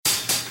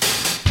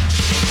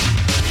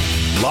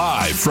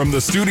Live from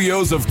the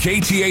studios of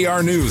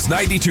KTAR News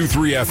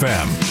 92.3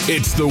 FM,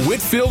 it's the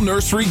Whitfill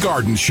Nursery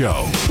Garden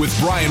Show with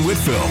Brian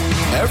Whitfill.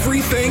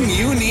 Everything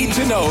you need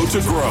to know to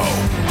grow.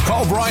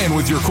 Call Brian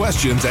with your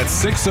questions at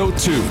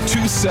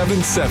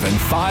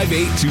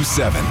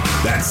 602-277-5827.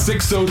 That's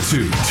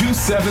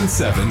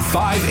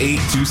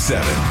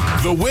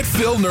 602-277-5827. The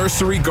Whitfill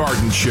Nursery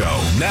Garden Show,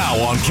 now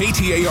on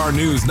KTAR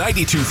News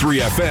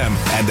 92.3 FM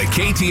and the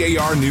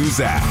KTAR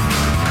News app.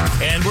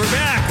 And we're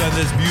back on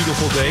this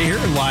beautiful day here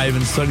live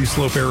in Sunny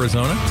Slope,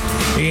 Arizona.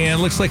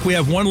 And looks like we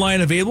have one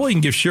line available. You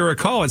can give Shira a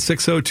call at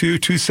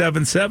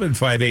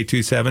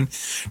 602-277-5827.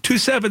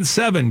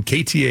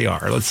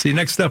 277-KTAR. Let's see.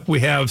 Next up, we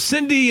have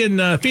Cindy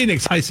in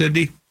Phoenix. Hi,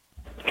 Cindy.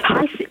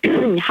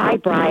 Hi,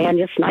 Brian.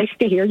 It's nice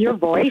to hear your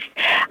voice.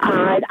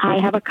 I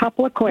have a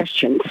couple of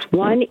questions.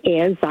 One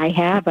is I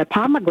have a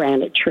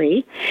pomegranate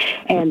tree,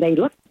 and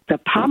the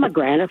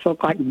pomegranates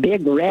look like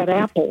big red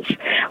apples.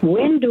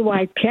 When do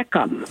I pick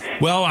them?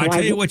 Well, I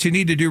tell you what you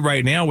need to do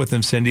right now with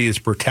them, Cindy, is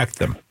protect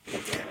them.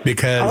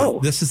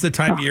 Because this is the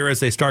time of year as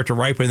they start to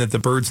ripen that the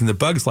birds and the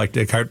bugs like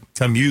to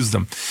come use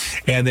them.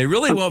 And they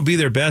really won't be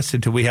their best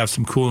until we have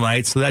some cool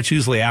nights. So that's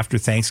usually after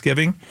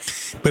Thanksgiving.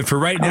 But for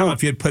right now,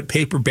 if you'd put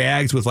paper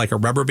bags with like a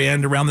rubber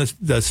band around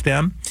the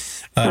stem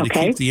to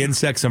keep the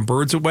insects and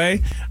birds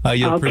away,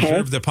 you'll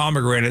preserve the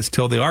pomegranates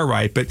till they are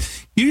ripe. But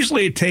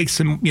usually it takes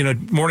some,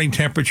 morning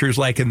temperatures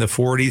like in the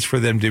 40s for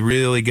them to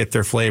really get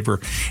their flavor.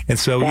 And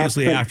so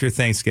usually after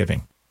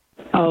Thanksgiving.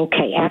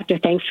 Okay, after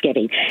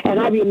Thanksgiving. And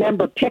I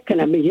remember picking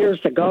them years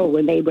ago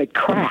when they would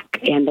crack,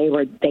 and they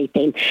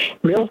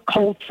real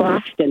cold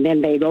frost, and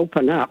then they'd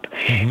open up.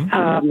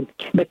 Mm-hmm.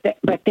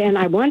 But then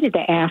I wanted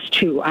to ask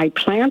too. I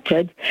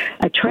transplanted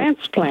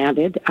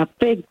a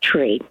fig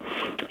tree,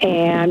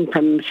 and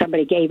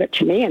somebody gave it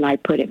to me, and I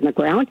put it in the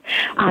ground.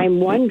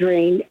 I'm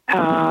wondering,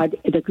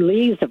 the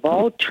leaves have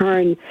all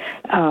turned,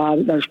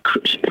 they're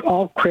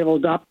all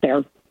cribbled up.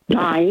 They're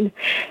dying.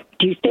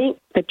 Do you think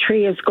the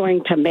tree is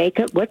going to make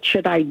it? What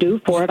should I do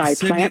for it?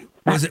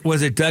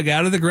 Was it dug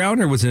out of the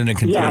ground or was it in a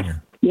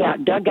container? Yeah,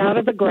 dug out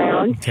of the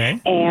ground. Okay.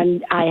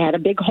 And I had a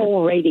big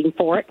hole rating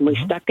for it, and we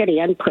stuck it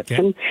in, put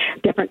some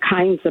different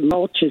kinds of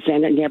mulches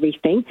in it and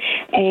everything.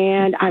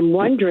 And I'm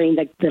wondering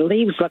that the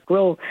leaves look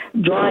real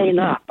drying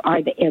up.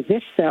 Is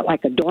this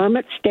like a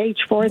dormant stage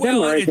for them?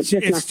 Well, or is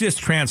it's just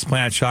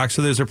transplant shock.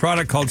 So there's a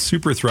product called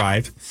Super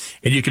Thrive,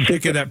 and you can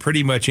pick it up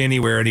pretty much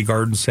anywhere, any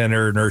garden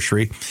center or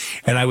nursery.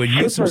 And I would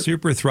use some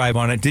Super Thrive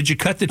on it. Did you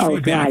cut the tree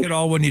back at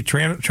all when you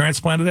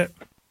transplanted it?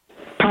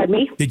 Pardon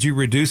me? Did you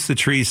reduce the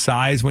tree's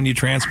size when you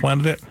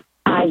transplanted it?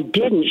 I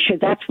didn't.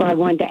 That's what I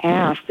wanted to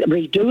ask.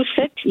 Reduce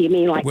it? You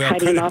mean like cutting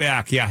cut it off?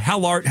 back, yeah. How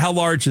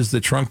large is the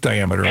trunk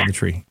diameter on the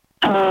tree?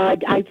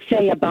 I'd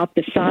say about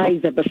the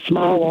size of a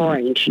small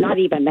orange, not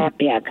even that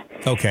big.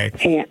 Okay.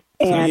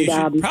 And you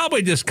should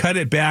probably just cut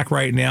it back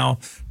right now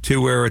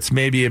to where it's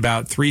maybe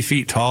about 3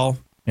 feet tall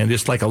and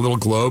just like a little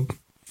globe.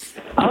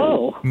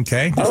 Oh.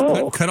 Okay. Just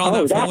cut all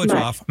that foliage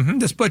off. Mm-hmm.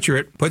 Just butcher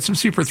it. Put some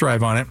Super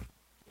Thrive on it.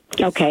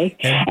 Okay.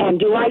 And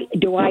do I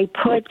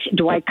cut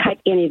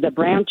any of the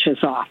branches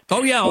off?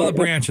 Oh yeah, all the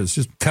branches.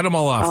 Just cut them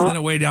all off. Thin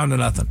it way down to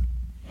nothing.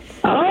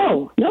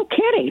 Oh, no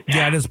kidding.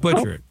 Yeah, just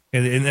butcher it.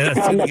 And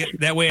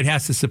that way it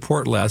has to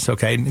support less.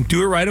 Okay. And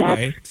do it right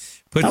away.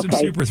 Put some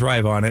Super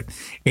Thrive on it.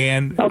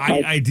 And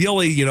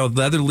ideally,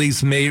 the other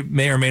leaves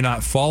may or may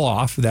not fall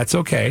off. That's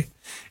okay.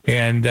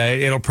 And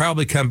it'll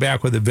probably come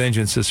back with a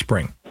vengeance this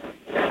spring.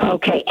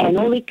 Okay, and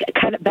only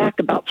cut it back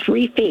about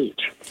 3 feet.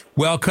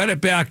 Well, cut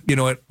it back,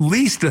 at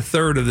least a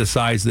third of the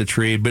size of the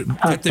tree, but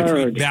cut the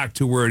tree back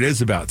to where it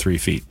is about 3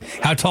 feet.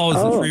 How tall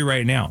is the tree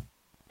right now?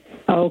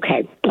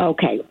 Okay,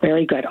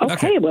 very good.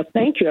 Okay, well,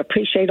 thank you. I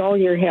appreciate all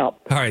your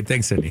help. All right,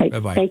 thanks, Cindy. Okay,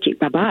 bye-bye. Thank you.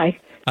 Bye-bye.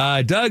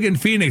 Doug in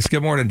Phoenix.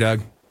 Good morning,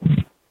 Doug.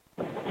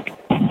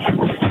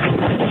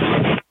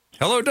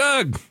 Hello,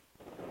 Doug.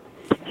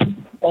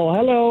 Oh,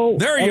 hello.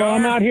 There you are.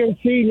 I'm out here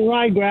seeding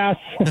ryegrass.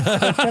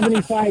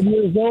 75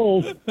 years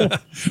old.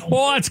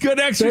 Well, that's good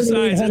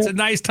exercise. It's a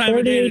nice time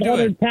of day to do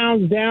it. 3,800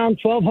 pounds down,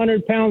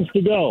 1,200 pounds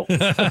to go.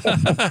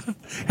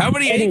 How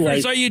many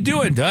acres are you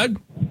doing, Doug?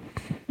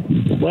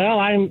 Well,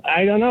 I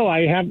don't know.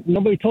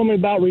 Nobody told me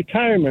about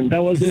retirement.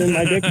 That wasn't in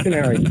my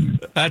dictionary.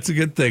 That's a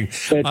good thing.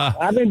 But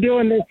I've been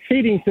doing this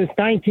seeding since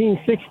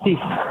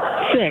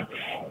 1966.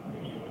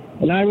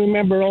 And I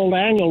remember old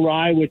annual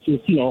rye, which is,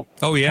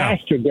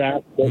 pasture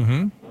grass.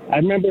 I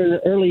remember in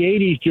the early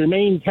 80s,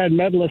 Germain's had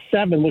Medalist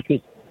 7, which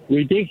was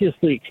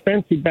ridiculously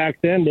expensive back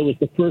then. It was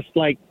the first,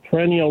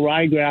 perennial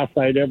ryegrass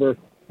I'd ever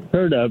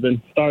heard of,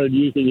 and started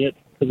using it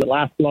because it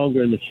lasts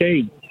longer in the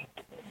shade.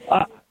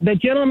 The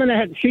gentleman that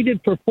had seeded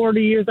for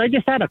 40 years, I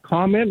just had a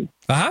comment.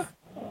 A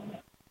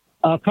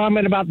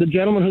comment about the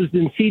gentleman who's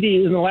been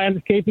seeding in the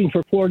landscaping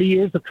for 40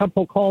 years a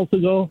couple calls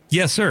ago.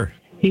 Yes, sir.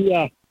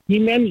 He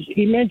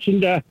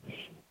mentioned to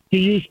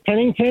use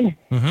Pennington,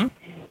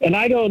 and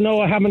I don't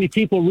know how many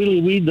people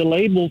really read the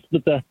labels,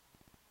 but the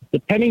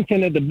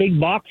Pennington at the big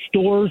box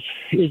stores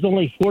is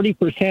only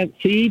 40%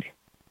 seed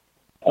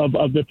of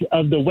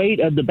the weight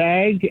of the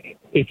bag.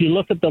 If you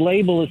look at the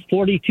label, it's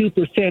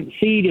 42%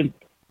 seed, and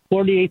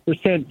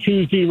 48%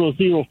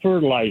 200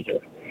 fertilizer.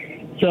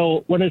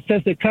 So when it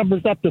says it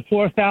covers up to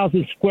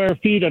 4,000 square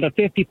feet on a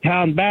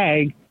 50-pound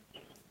bag,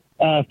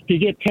 to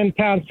get 10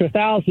 pounds per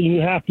 1,000,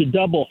 you have to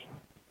double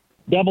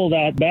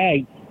that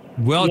bag.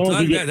 Well,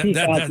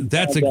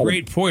 that's a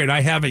great point.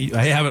 I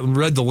haven't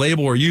read the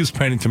label or used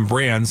Pennington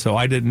brand, so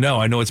I didn't know.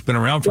 I know it's been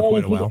around for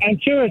quite a while. I'm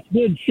sure it's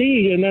good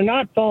seed, and they're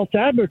not false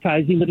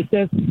advertising, but it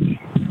says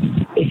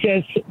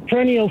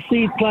perennial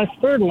seed plus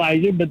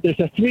fertilizer, but there's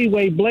a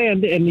 3-way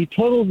blend, and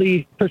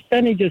the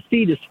percentage of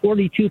seed is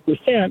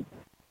 42%,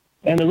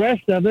 and the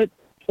rest of it,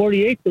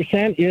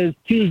 48%, is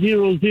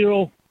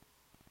 200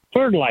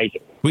 fertilizer.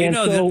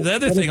 Well, the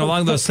other thing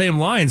along those same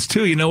lines,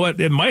 too, you know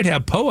what? It might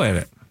have POA in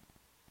it.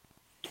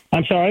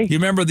 I'm sorry? You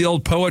remember the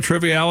old POA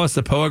trivialis,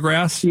 the POA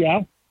grass?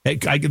 Yeah.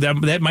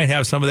 That might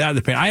have some of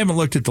that. I haven't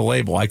looked at the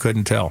label. I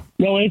couldn't tell.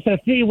 No, it's a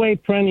 3-way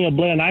perennial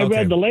blend. I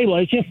read the label.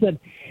 It's just that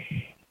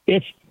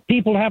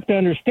people have to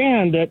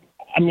understand that.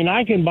 I mean,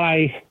 I can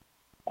buy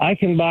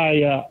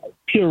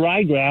pure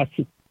ryegrass,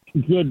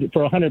 good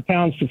for 100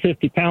 pounds to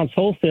 50 pounds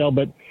wholesale,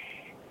 but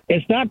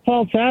it's not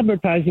false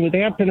advertising. But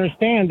they have to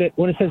understand that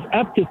when it says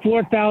up to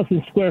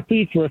 4,000 square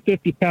feet for a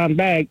 50-pound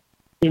bag,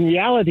 in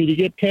reality, to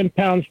get 10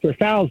 pounds per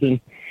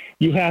 1,000,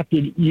 you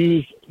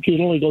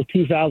can only go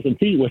 2,000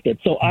 feet with it.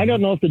 So I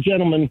don't know if the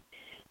gentleman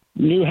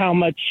knew how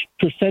much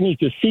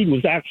percentage of seed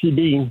was actually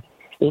being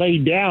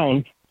laid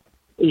down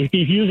if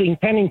he's using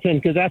Pennington,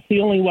 because that's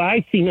the only way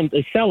I've seen them.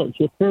 They sell it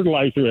with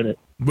fertilizer in it.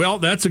 Well,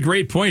 that's a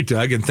great point,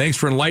 Doug, and thanks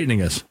for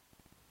enlightening us.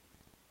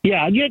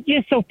 Yeah,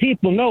 just so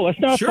people know, it's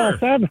not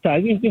false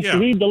advertising. Just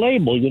read the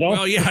label, you know.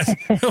 Well, yeah,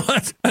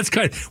 that's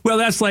kind of,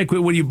 that's like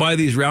when you buy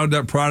these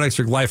Roundup products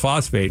or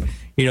glyphosate.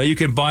 You know, you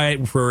can buy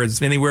it for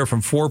anywhere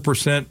from 4%,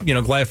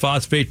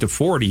 glyphosate to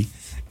 40%,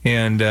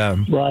 and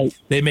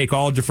they make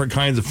all different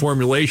kinds of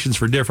formulations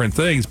for different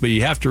things, but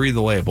you have to read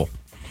the label.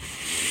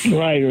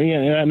 Right,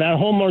 and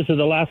homeowners are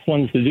the last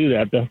ones to do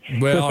that. The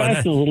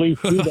professionals at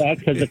least do that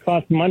because it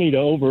costs money to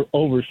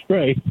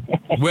overspray.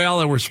 Well,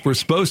 and we're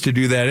supposed to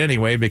do that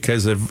anyway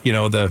because of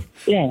the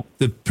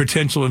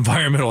potential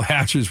environmental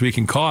hazards we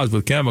can cause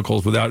with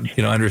chemicals without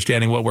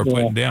understanding what we're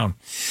putting down.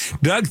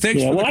 Doug,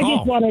 thanks for the call. I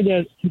just wanted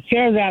to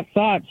share that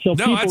thought so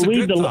people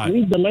read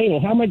the label.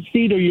 How much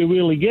seed are you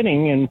really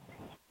getting,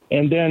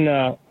 and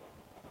then.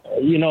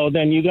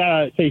 Then you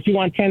gotta say if you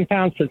want 10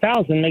 pounds per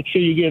 1,000, make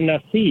sure you get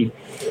enough seed.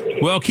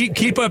 Well,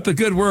 keep up the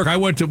good work.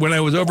 When I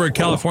was over in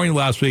California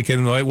last weekend,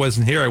 and I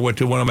wasn't here. I went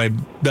to one of my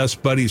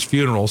best buddies'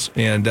 funerals,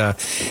 and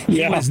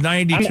he was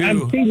 92.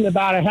 I'm sitting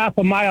about a half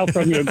a mile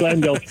from your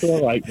Glendale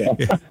store right now.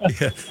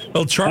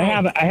 Well,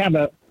 Charles, I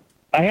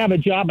have a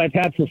job I've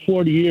had for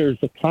 40 years,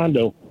 a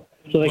condo.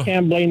 So they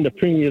can't blame the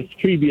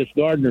previous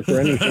gardener for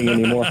anything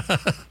anymore.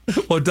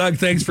 Well, Doug,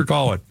 thanks for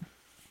calling.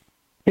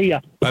 See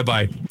ya.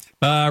 Bye-bye.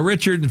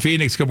 Richard in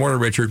Phoenix. Good morning,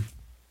 Richard.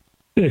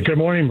 Good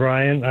morning,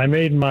 Brian. I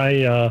made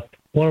my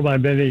one of my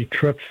many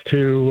trips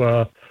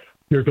to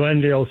your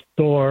Glendale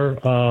store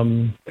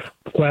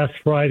last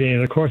Friday,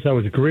 and of course I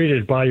was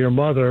greeted by your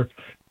mother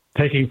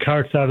taking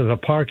carts out of the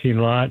parking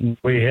lot, and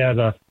we had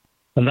a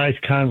nice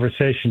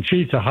conversation.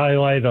 She's a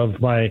highlight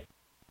of my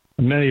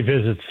many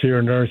visits to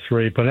your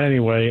nursery. But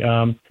anyway,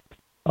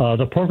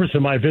 the purpose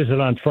of my visit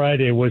on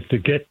Friday was to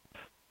get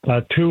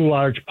 2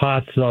 large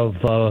pots of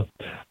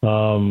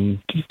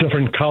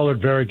different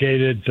colored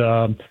variegated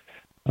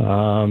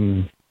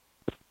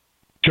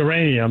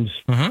geraniums,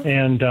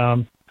 and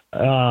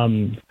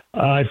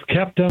I've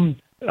kept them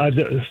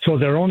so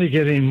they're only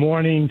getting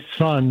morning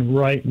sun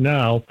right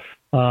now.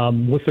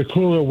 With the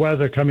cooler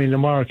weather coming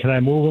tomorrow, can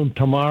I move them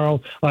tomorrow?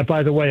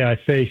 By the way,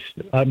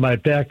 my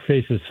back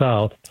faces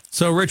south.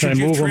 So, Richard,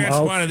 you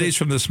transplanted these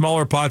from the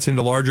smaller pots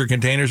into larger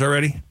containers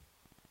already?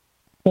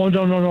 Oh,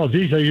 no.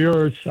 These are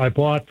yours. I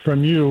bought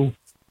from you,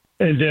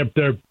 and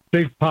they're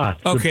big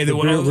pots. Okay,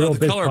 the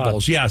color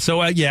bowls. Yeah. So,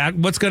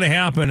 what's going to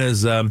happen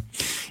is,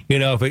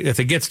 if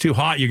it gets too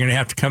hot, you're going to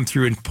have to come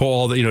through and pull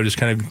all the, just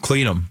kind of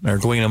clean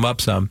them up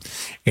some.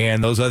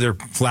 And those other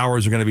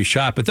flowers are going to be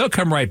shot, but they'll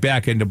come right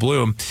back into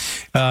bloom.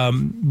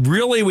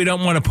 Really, we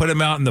don't want to put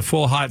them out in the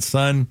full hot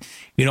sun,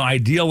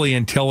 ideally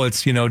until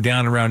it's,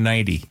 down around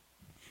 90.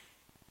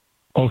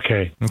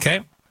 Okay.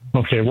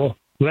 Well,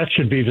 that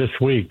should be this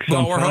week.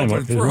 Well, we're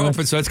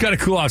hoping so. It's got to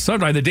cool off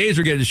sometime. The days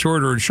are getting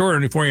shorter and shorter,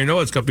 and before you know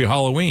it, it's going to be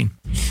Halloween.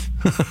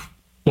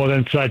 Well,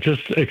 then so I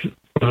just,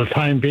 for the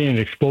time being,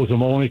 expose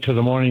them only to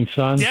the morning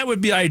sun? That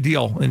would be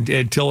ideal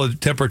until the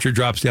temperature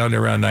drops down to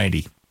around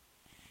 90.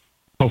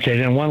 Okay,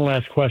 then one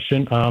last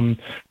question.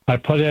 I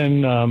put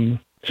in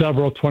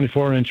several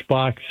 24-inch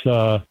box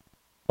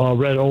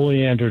red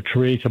oleander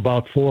trees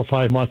about 4 or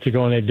 5 months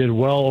ago, and they did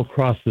well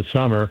across the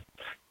summer.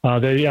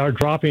 They are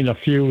dropping a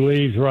few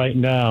leaves right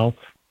now.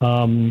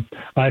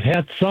 I've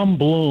had some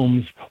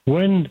blooms.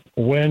 When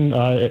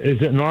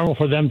is it normal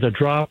for them to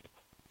drop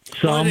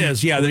some? Well, it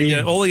is. Yeah,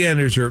 the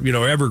oleanders are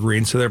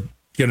evergreen, so they're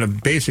going to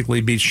basically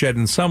be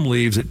shedding some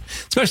leaves,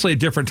 especially at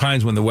different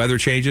times when the weather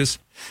changes.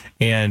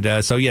 And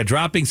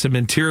dropping some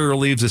interior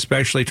leaves,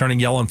 especially turning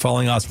yellow and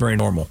falling off, is very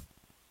normal.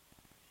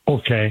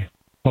 Okay.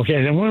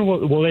 Okay, then when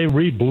will they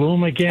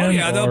rebloom again? Oh,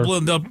 yeah, they'll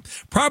bloom. They'll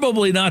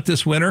probably not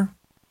this winter.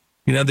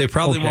 They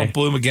probably won't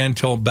bloom again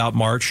until about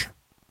March.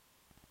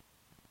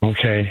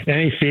 Okay.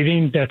 Any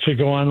feeding that should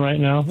go on right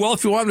now? Well,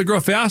 if you want them to grow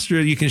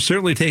faster, you can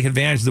certainly take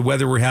advantage of the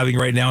weather we're having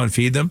right now and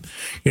feed them.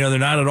 They're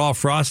not at all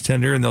frost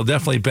tender, and they'll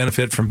definitely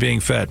benefit from being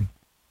fed.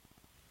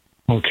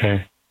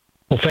 Okay.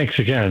 Well, thanks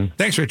again.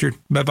 Thanks, Richard.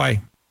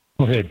 Bye-bye.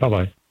 Okay,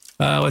 bye-bye.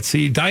 Let's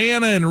see.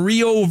 Diana in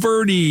Rio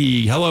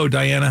Verde. Hello,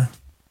 Diana.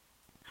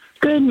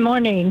 Good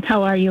morning.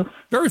 How are you?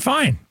 Very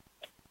fine.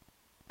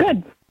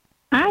 Good.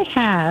 I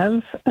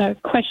have a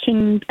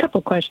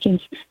couple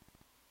questions.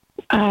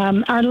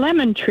 Our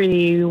lemon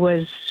tree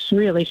was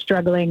really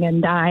struggling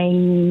and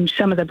dying,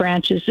 some of the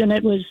branches, and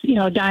it was,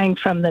 dying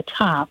from the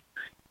top.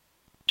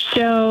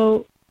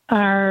 So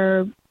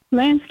our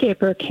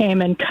landscaper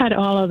came and cut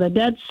all of the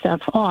dead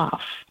stuff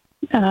off.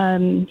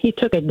 He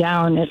took it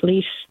down at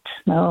least,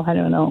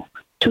 2/3.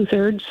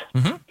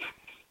 Mm-hmm.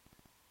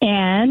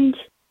 And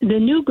the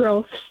new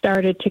growth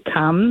started to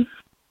come,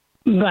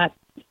 but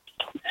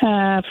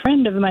a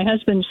friend of my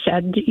husband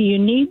said you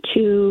need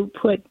to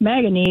put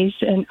manganese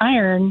and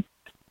iron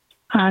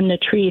on the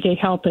tree to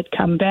help it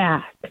come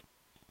back.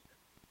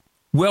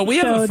 Well, we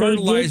have a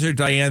fertilizer,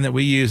 Diane, that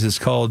we use. It's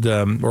called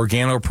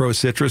Organo-Pro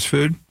Citrus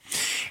Food.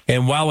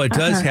 And while it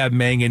does have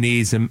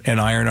manganese and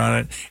iron on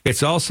it,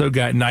 it's also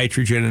got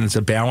nitrogen, and it's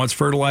a balanced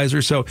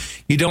fertilizer. So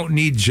you don't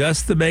need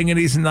just the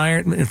manganese and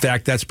iron. In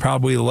fact, that's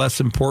probably less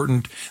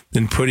important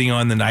than putting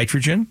on the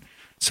nitrogen.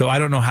 So I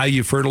don't know how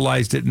you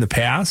fertilized it in the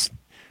past.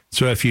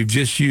 So if you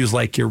just use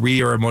like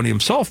urea or ammonium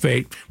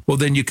sulfate, well,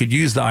 then you could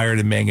use the iron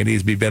and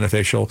manganese, be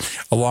beneficial,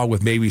 along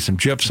with maybe some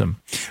gypsum.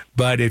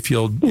 But if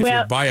you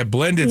buy a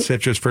blended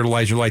citrus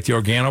fertilizer like the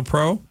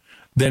Organo-Pro,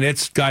 then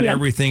it's got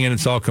everything and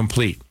it's all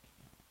complete.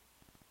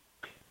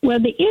 Well,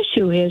 the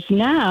issue is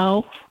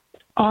now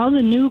all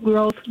the new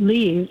growth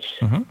leaves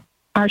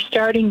are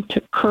starting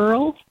to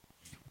curl.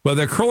 Well,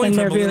 they're curling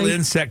from a little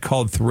insect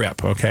called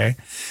thrip, okay?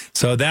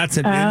 So that's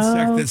an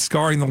insect that's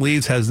scarring the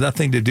leaves, has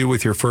nothing to do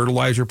with your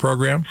fertilizer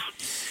program.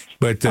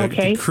 But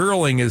the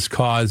curling is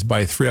caused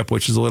by thrip,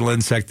 which is a little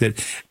insect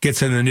that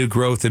gets in the new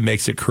growth and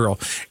makes it curl.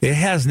 It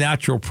has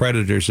natural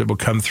predators that will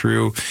come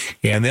through,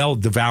 and they'll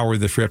devour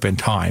the thrip in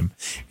time.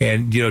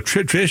 And,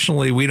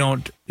 traditionally, we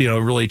don't,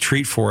 really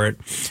treat for it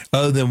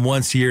other than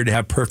once a year to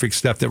have perfect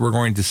stuff that we're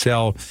going to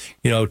sell,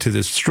 to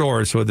the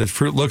store so the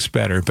fruit looks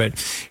better.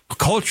 But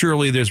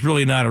culturally, there's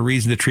really not a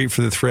reason to treat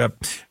for the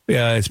thrip,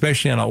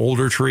 especially on an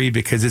older tree,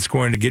 because it's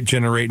going to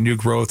generate new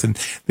growth, and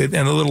the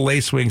little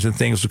lacewings and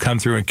things will come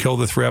through and kill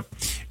the thrip,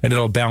 and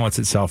it'll balance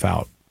itself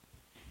out.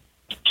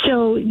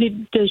 So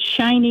the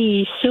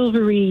shiny,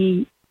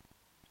 silvery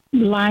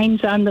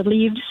lines on the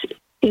leaves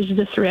is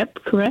the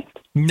thrip, correct?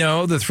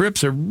 No, the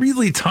thrip's a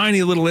really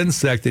tiny little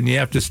insect, and you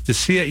have to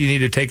see it. You need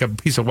to take a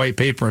piece of white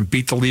paper and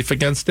beat the leaf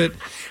against it,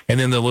 and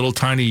then the little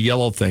tiny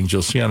yellow things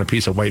you'll see on a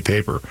piece of white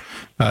paper.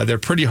 They're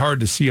pretty hard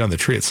to see on the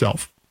tree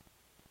itself.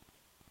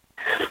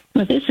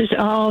 Well, this is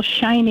all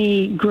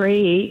shiny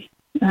gray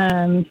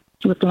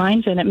with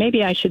lines in it.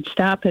 Maybe I should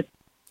stop at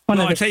one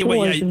of the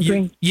stores and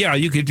bring... Yeah,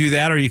 you could do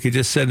that, or you could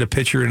just send a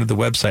picture into the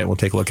website, and we'll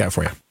take a look at it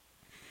for you.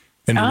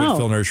 In the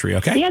Whitfill Nursery,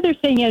 okay? The other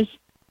thing is...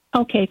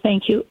 Okay,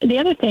 thank you. The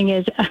other thing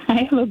is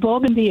I have a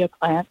bougainvillea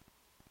plant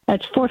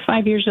that's 4 or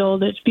 5 years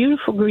old. It's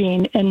beautiful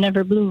green and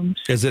never blooms.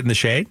 Is it in the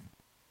shade?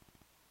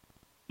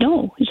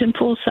 No, it's in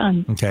full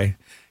sun. Okay.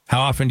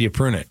 How often do you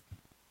prune it?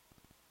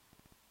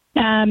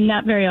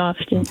 Not very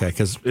often. Okay,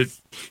 because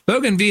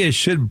bougainvillea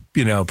should,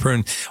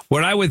 prune.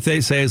 What I would say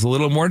is a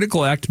little more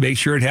neglect. Make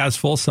sure it has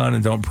full sun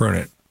and don't prune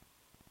it,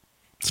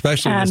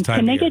 especially this time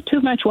of year. Can they get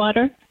too much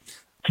water?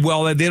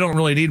 Well, they don't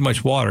really need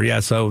much water,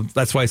 so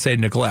that's why I say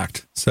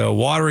neglect. So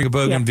watering a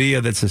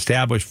bougainvillea that's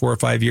established 4 or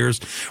 5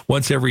 years,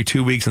 once every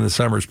 2 weeks in the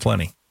summer is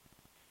plenty.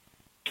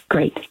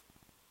 Great.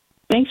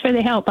 Thanks for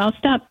the help. I'll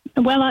stop.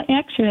 Well,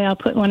 I'll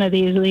put one of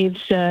these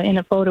leaves in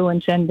a photo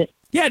and send it.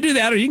 Yeah, do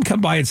that, or you can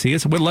come by and see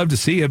us. We'd love to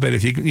see you, but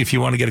if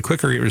you want to get a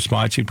quicker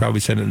response, you'd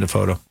probably send it in a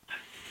photo.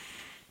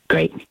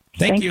 Great.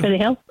 Thanks for the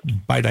help.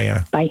 Bye,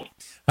 Diana. Bye.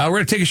 We're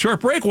going to take a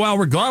short break. While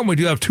we're gone, we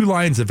do have 2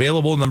 lines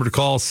available. Number to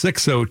call,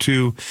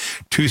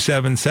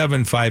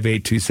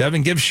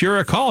 602-277-5827. Give Shira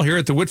a call here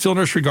at the Whitfill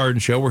Nursery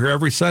Garden Show. We're here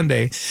every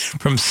Sunday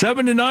from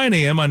 7 to 9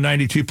 a.m. on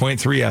 92.3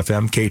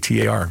 FM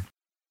KTAR.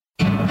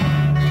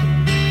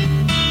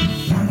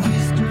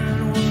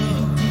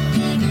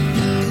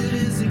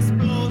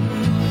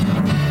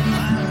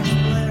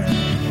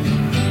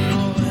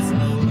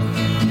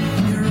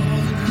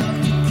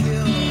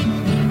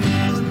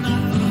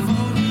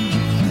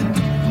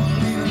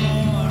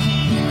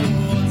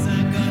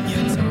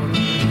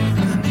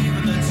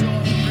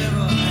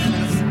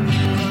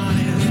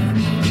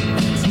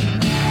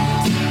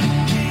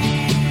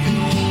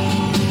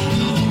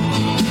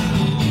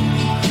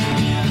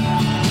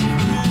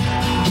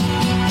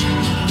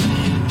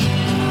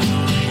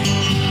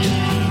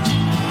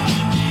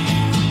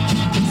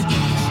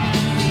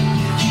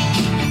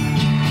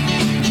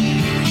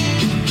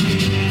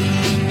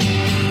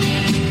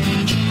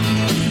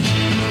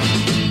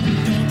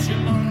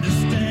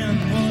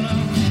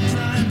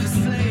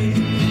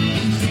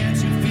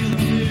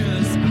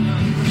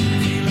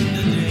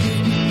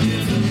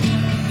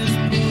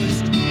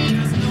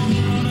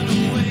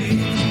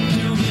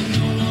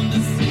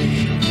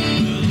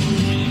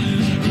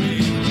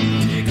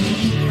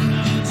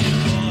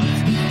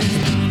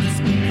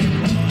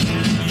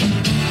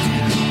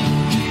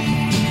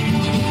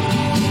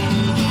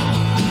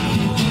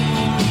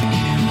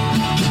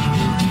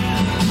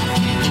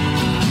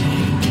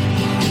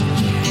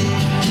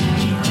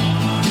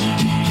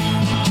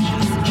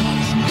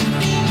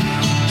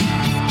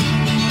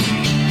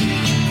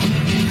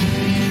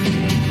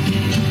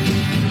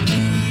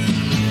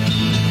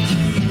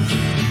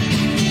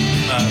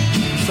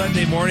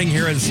 morning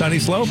here in Sunny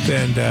Slope,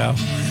 and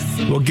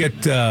we'll get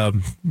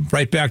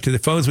right back to the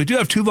phones. We do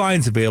have two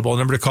lines available.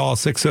 Number to call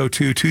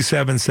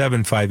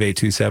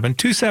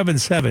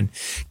 602-277-5827,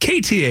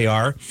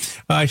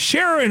 277-KTAR.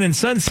 Sharon in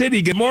Sun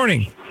City, good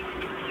morning.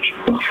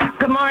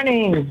 Good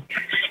morning.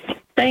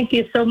 Thank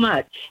you so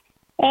much.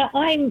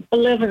 I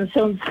live in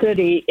Sun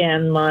City,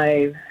 and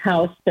my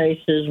house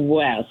faces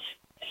west.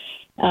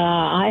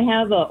 I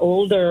have an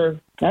older,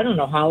 I don't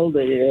know how old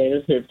it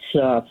is. It's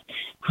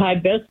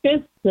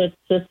hibiscus that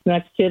sits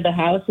next to the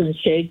house and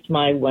shades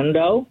my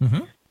window.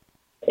 Mm-hmm.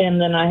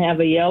 And then I have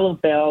a yellow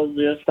bell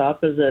just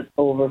opposite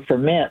over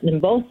from it.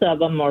 And both of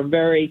them are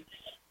very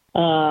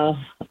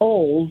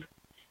old.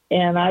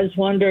 And I was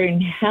wondering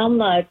how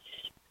much,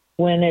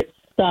 when it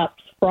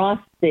stops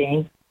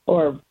frosting,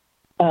 or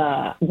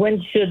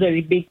when should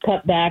they be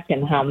cut back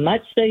and how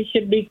much they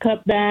should be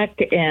cut back.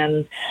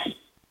 And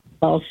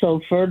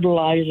also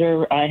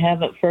fertilizer. I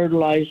haven't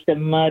fertilized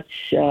them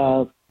much.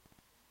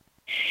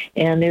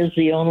 And is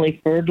the only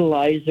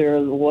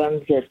fertilizer the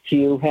ones that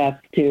you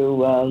have to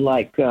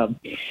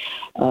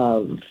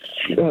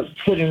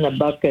put in a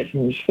bucket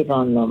and put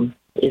on them?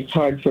 It's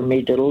hard for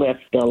me to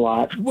lift a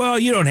lot. Well,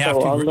 you don't have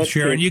to,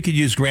 Sharon. You could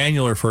use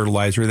granular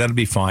fertilizer. That'll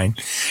be fine.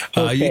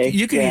 Okay,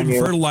 you can even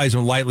fertilize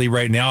them lightly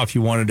right now if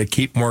you wanted to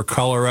keep more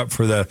color up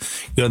for the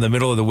the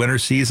middle of the winter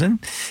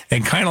season.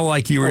 And kind of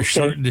like you were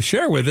starting to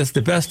share with us,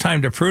 the best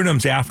time to prune them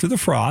is after the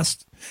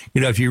frost.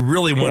 If you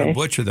really want to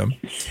butcher them.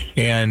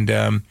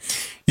 And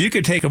you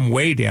could take them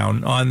way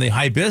down. On the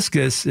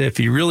hibiscus, if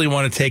you really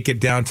want to take it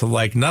down to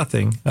like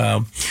nothing,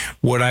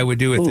 what I would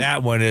do with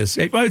that one is,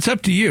 it's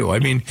up to you. I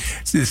mean,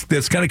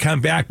 it's going to come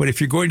back, but if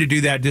you're going to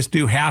do that, just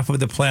do half of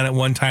the plant at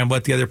one time,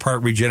 let the other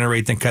part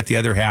regenerate, then cut the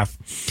other half.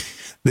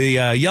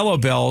 The yellow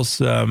bells,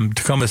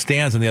 Tacoma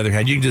stands, on the other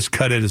hand, you can just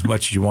cut it as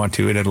much as you want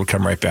to, and it'll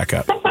come right back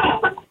up.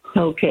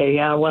 Okay,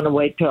 I want to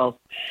wait till...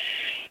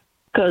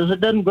 Because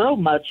it doesn't grow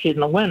much in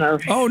the winter.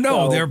 Oh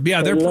no, so they're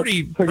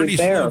pretty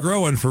slow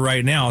growing for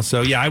right now.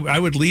 So yeah, I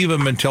would leave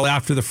them until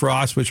after the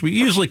frost, which we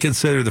usually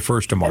consider the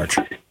 1st of March.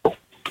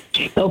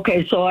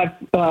 Okay, so I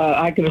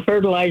can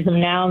fertilize them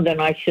now, and then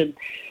I should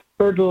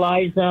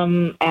fertilize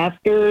them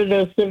after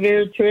the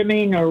severe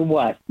trimming, or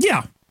what?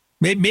 Yeah,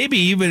 maybe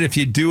even if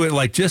you do it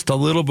like just a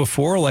little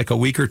before, like a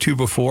week or two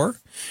before,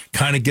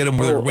 kind of get them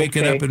where they're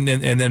waking up, and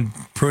then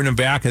prune them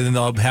back, and then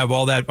they'll have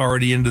all that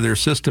already into their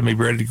system and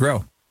be ready to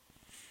grow.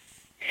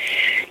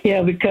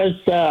 Yeah, because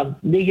the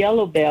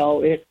yellow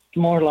bell, it's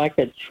more like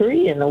a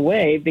tree in a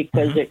way,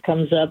 because it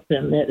comes up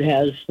and it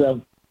has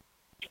the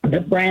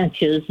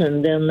branches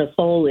and then the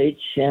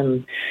foliage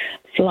and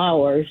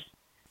flowers.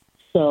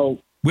 So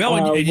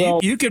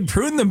you can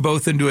prune them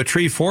both into a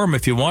tree form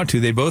if you want to.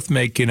 They both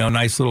make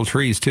nice little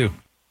trees too.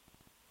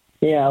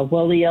 Yeah,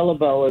 well, the yellow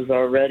bell is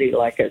already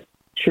like a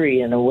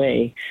tree in a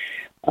way.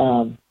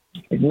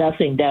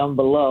 Nothing down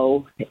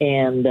below,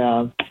 and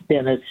then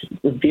it's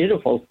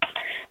beautiful.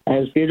 It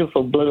has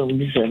beautiful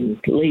blooms and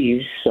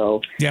leaves.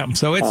 So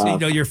so it's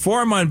your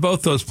form on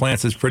both those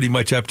plants is pretty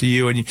much up to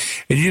you, and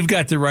you've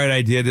got the right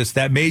idea. Just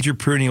that major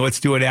pruning, let's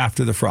do it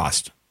after the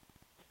frost.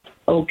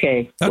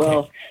 Okay.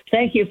 Well,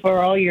 thank you for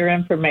all your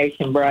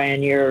information,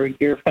 Brian.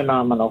 You're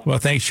phenomenal. Well,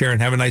 thanks,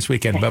 Sharon. Have a nice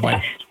weekend. Bye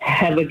bye.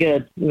 Have a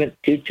good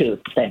you too.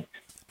 Thanks.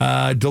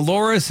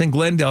 Dolores in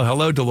Glendale.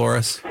 Hello,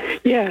 Dolores.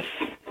 Yes.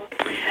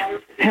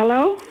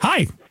 Hello?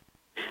 Hi.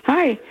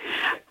 Hi.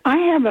 I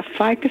have a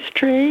ficus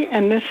tree,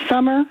 and this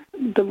summer,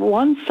 the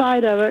one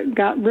side of it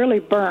got really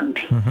burnt.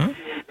 Mm-hmm.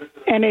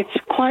 And it's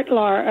quite a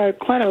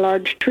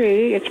large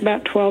tree. It's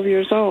about 12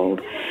 years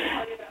old.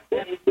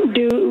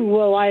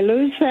 Will I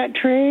lose that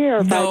tree,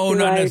 or no,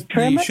 I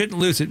trim it? You shouldn't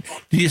lose it.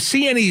 Do you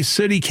see any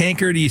sooty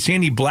canker? Do you see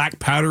any black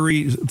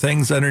powdery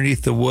things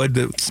underneath the wood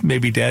that's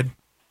maybe dead?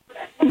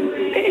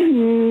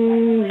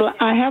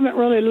 I haven't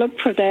really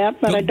looked for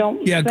that, but I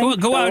don't. Yeah,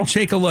 go out and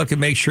take a look and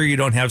make sure you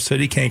don't have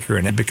sooty canker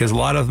in it, because a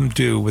lot of them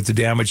do with the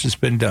damage that's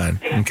been done.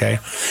 Okay,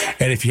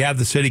 and if you have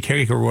the sooty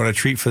canker, we want to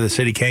treat for the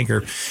sooty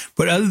canker.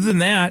 But other than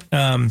that,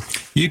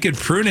 you could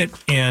prune it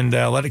and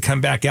let it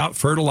come back out.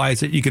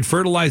 Fertilize it. You could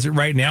fertilize it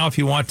right now if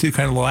you want to,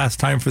 kind of the last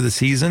time for the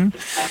season,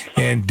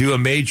 and do a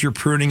major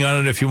pruning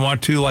on it if you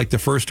want to, like the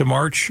 1st of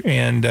March,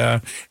 and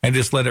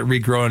just let it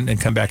regrow and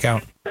come back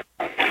out.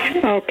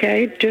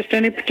 Okay, just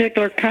any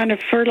particular kind of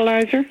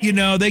fertilizer?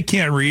 They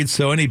can't read,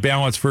 so any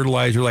balanced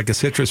fertilizer like a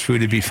citrus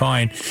food would be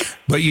fine.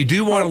 But you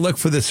do want to look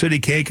for the sooty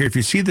canker. If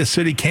you see the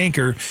sooty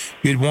canker,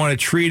 you'd want to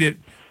treat it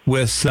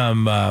with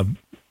some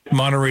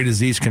Monterey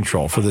disease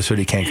control for the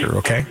sooty canker,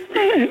 okay?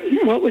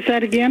 What was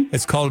that again?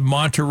 It's called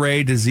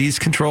Monterey disease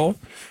control.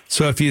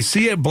 So if you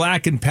see it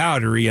black and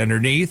powdery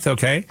underneath,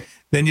 okay,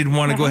 then you'd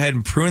want to go ahead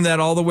and prune that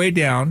all the way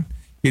down.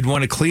 You'd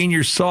want to clean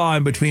your saw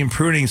in between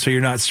pruning so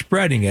you're not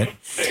spreading it.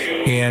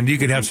 And you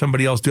could have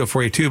somebody else do it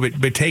for you too.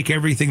 But take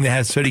everything that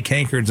has sooty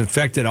canker and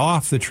infect it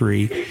off the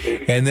tree,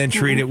 and then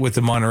treat it with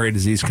the Monterey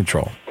disease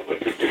control.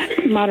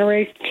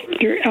 Monterey,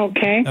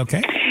 okay.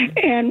 Okay.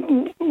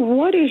 And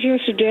what is your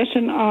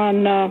suggestion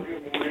on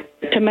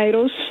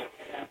tomatoes?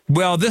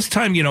 Well, this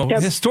time,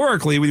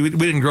 historically, we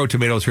didn't grow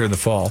tomatoes here in the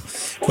fall.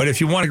 But if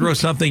you want to grow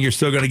something, you're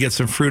still going to get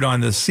some fruit on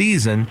this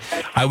season.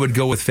 I would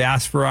go with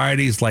fast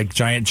varieties like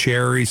giant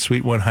cherries,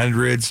 sweet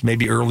 100s,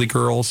 maybe early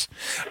girls.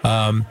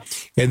 And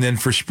then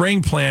for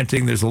spring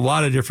planting, there's a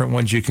lot of different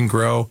ones you can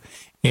grow.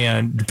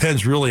 And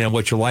depends really on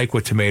what you like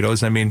with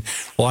tomatoes. I mean,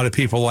 a lot of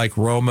people like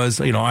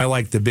Romas. I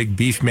like the big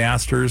beef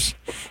masters.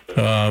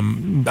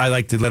 I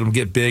like to let them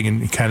get big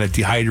and kind of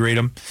dehydrate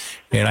them.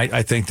 And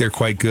I think they're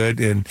quite good.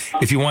 And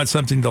if you want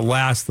something to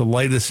last the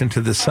lightest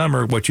into the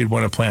summer, what you'd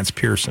want to plant is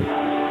Pearson.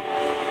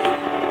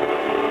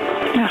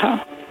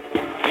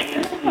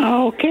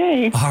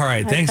 Okay. All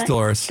right. Thanks,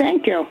 Dolores.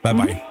 Thank you.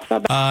 Bye-bye.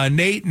 Bye-bye.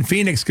 Nate in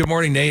Phoenix. Good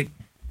morning, Nate.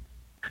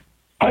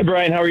 Hi,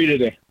 Brian. How are you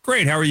today?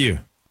 Great. How are you?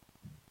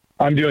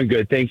 I'm doing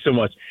good. Thanks so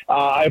much.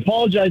 I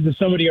apologize if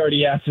somebody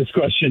already asked this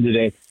question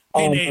today.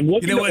 Hey, Nate,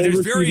 you know what?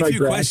 There's very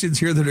few questions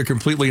here that are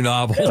completely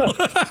novel.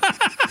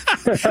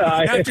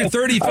 After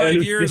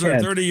 35 years or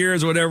 30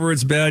 years, whatever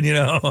it's been,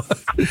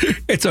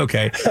 it's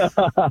okay.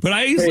 But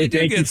I usually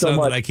do get some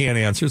that I can't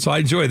answer, so I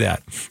enjoy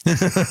that.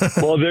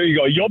 Well, there you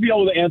go. You'll be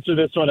able to answer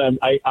this one.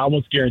 I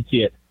almost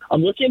guarantee it.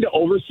 I'm looking to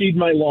overseed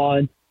my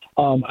lawn.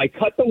 I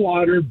cut the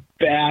water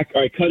back,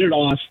 or I cut it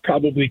off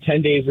probably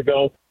 10 days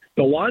ago.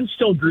 The lawn's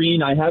still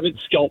green. I haven't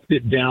scalped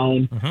it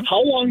down. Mm-hmm.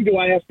 How long do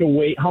I have to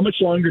wait? How much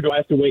longer do I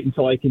have to wait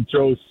until I can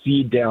throw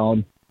seed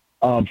down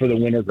for the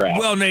winter grass?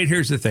 Well, Nate,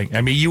 here's the thing.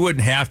 I mean, you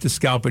wouldn't have to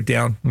scalp it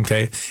down,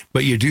 okay?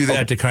 But you do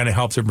that to kind of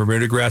help the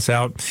Bermuda grass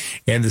out.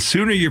 And the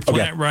sooner you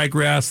plant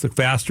ryegrass, the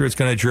faster it's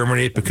going to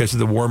germinate because of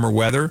the warmer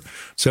weather.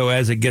 So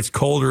as it gets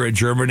colder, it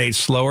germinates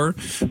slower.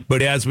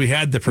 But as we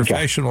had the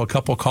professional a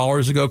couple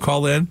callers ago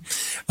call in,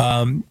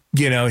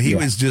 he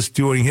was just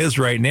doing his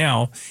right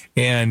now,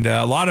 and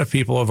a lot of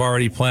people have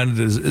already planted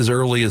as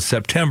early as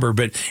September.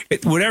 But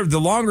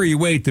the longer you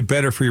wait, the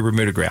better for your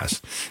Bermuda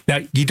grass. Now,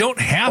 you don't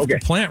have to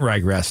plant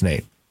ryegrass,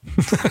 Nate.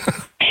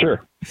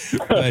 Sure,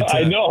 but,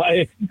 I know.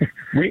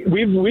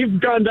 We've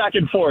gone back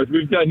and forth.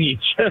 We've done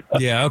each.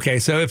 Yeah. Okay.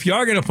 So if you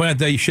are going to plant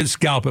that, you should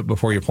scalp it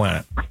before you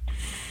plant it.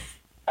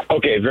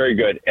 Okay. Very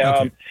good.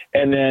 Okay.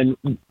 And then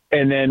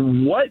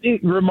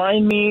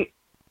remind me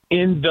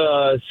in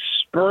the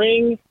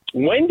spring.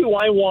 When do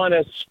I want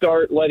to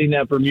start letting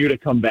that Bermuda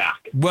come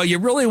back? Well, you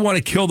really want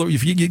to kill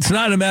it's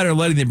not a matter of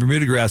letting the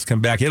Bermuda grass come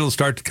back. It'll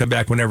start to come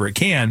back whenever it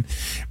can,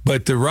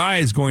 but the rye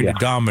is going to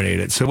dominate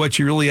it. So what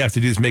you really have to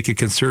do is make a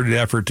concerted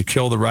effort to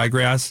kill the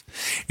ryegrass.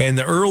 And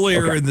the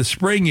earlier in the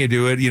spring you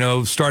do it,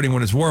 starting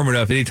when it's warm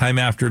enough, anytime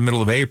after the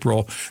middle of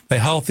April, the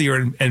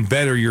healthier and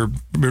better your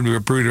Bermuda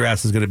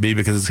grass is going to be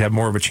because it's had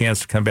more of a chance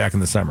to come back in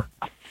the summer.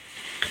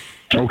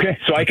 Okay,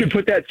 so I can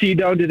put that seed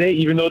down today,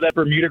 even though that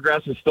Bermuda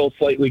grass is still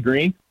slightly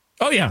green?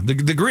 Oh yeah, the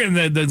green,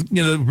 the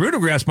Bermuda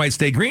grass might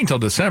stay green till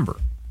December.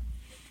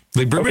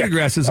 The Bermuda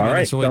grass isn't going to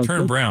necessarily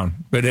turn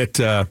brown, but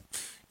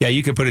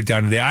you can put it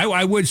down today.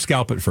 I would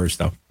scalp it first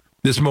though.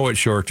 Just mow it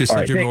short. Just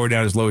set your mower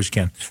down as low as you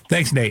can.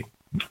 Thanks, Nate.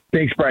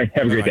 Thanks, Brian.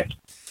 Have a great day.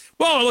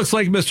 Well, it looks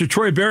like Mr.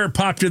 Troy Barrett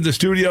popped in the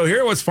studio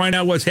here. Let's find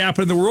out what's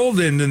happening in the world.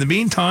 And in the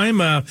meantime,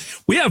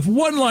 we have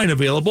one line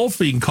available.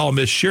 So you can call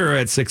Miss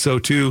Shira at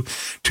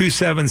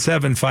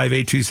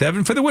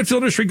 602-277-5827 for the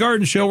Whitfill Nursery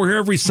Garden Show. We're here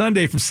every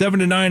Sunday from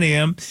 7 to 9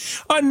 a.m.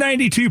 on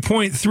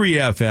 92.3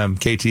 FM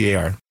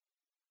KTAR.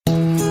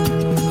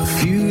 A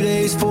few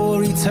days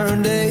before he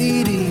turned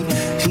 80,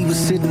 he was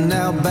sitting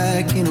out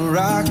back in a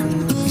rocker.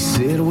 He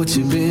said, "What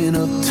you been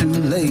up to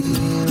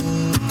lately?"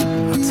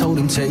 I told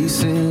him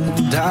chasing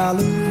the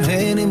dollar,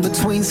 and in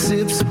between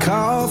sips of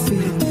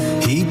coffee,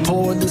 he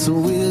poured this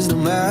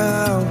wisdom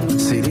out.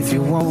 Said, "If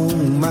you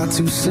want my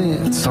 2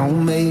 cents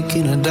on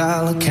making a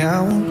dollar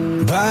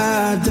count,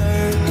 buy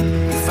dirt,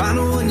 find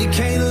the one you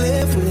can't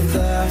live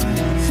without.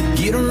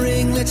 Get a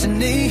ring, let your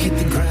knee hit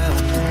the ground.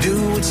 Do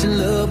what you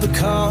love, but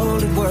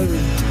call it work.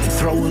 And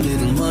throw a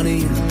little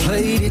money in the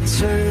plate at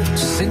church.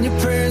 Send your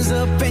prayers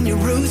up and your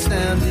roots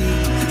down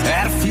deep.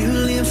 Add a few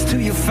limbs to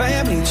your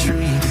family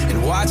tree.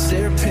 And watch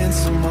their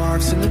pencil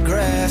marks in the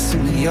grass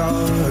in the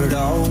yard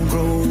all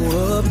grow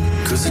up.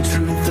 Cause the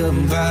truth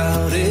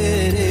about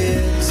it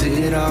is,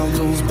 it all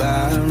goes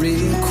by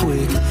real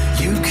quick.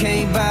 You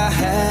can't buy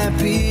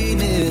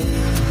happiness,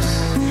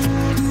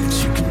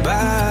 but you can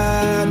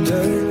buy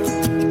dirt."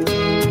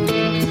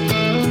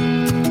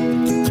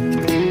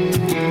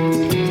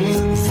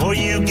 Before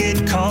you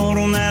get caught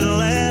on that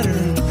ladder,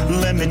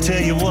 let me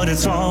tell you what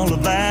it's all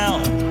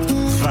about.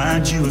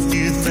 Find you a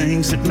few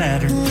things that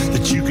matter,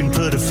 that you can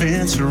put a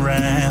fence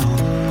around.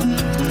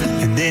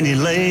 And then he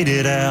laid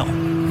it out.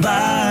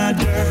 Buy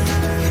dirt,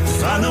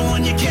 find the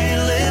one you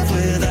can't live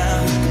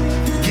without.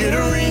 Get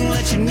a ring,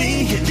 let your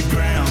knee hit the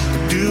ground.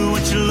 Do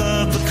what you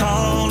love, but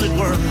call it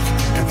work.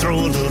 And throw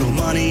a little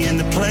money in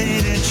the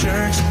plate at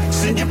church.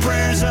 Send your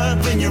prayers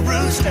up and your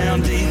roots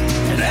down deep.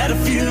 And add a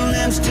few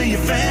limbs to your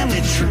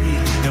family tree.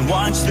 And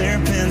watch their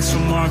pencil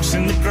marks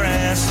in the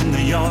grass in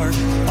the yard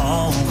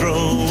all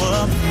grow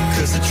up.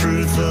 Cause the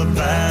truth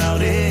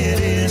about it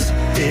is,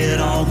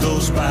 it all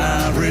goes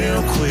by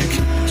real quick.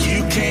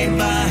 You can't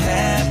buy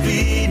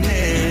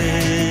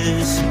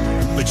happiness,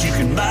 but you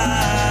can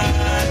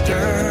buy dirt.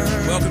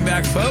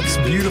 Welcome back, folks.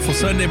 Beautiful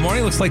Sunday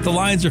morning. Looks like the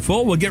lines are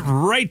full. We'll get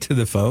right to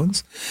the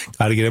phones.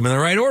 Got to get them in the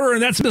right order,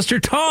 and that's Mr.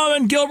 Tom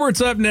and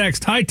Gilbert's up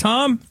next. Hi,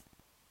 Tom.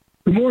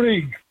 Good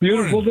morning.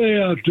 Beautiful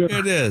day out there.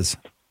 It is.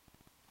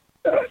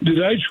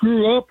 Did I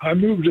screw up? I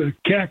moved a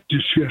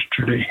cactus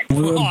yesterday.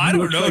 Oh, I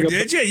don't know.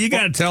 Did you? You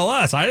got to tell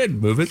us. I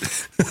didn't move it.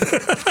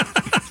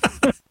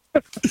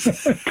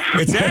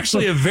 It's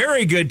actually a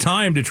very good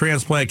time to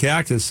transplant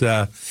cactus.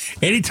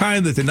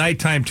 Anytime that the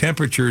nighttime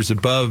temperature is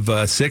above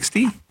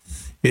 60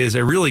 is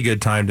a really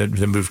good time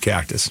to move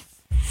cactus.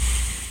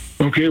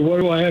 Okay, what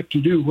do I have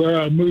to do?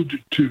 Where I moved it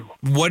to?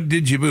 What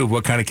did you move?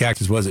 What kind of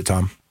cactus was it,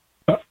 Tom?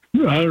 I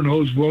don't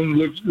know. It's one that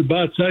looks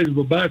about the size of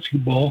a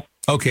basketball.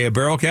 Okay, a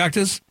barrel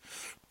cactus?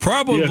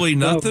 Probably yes,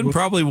 nothing.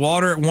 Probably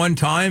water at one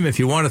time. If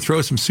you want to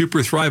throw some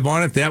Super Thrive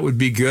on it, that would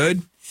be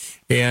good.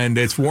 And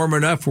it's warm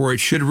enough where it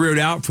should root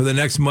out for the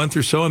next month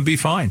or so and be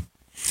fine.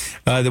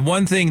 The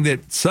one thing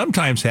that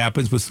sometimes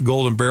happens with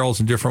golden barrels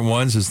and different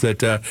ones is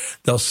that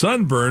they'll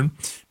sunburn,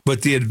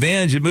 but the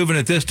advantage of moving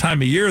at this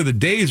time of year, the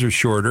days are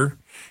shorter,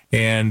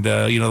 and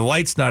the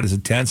light's not as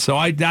intense, so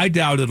I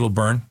doubt it'll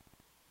burn.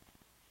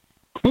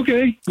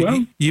 Okay,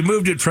 well. You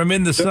moved it from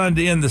in the sun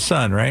to in the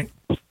sun, right?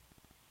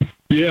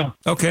 Yeah.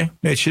 Okay,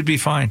 it should be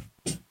fine.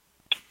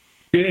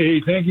 Hey,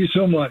 thank you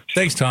so much.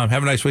 Thanks, Tom.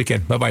 Have a nice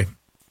weekend. Bye-bye.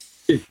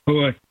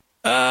 Bye-bye.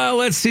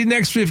 Let's see.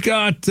 Next, we've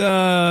got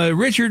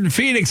Richard in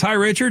Phoenix. Hi,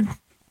 Richard.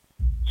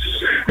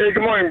 Hey,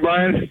 good morning,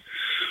 Brian.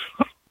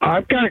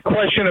 I've got a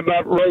question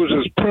about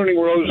roses, pruning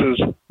roses.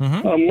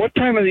 Mm-hmm. What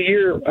time of the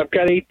year? I've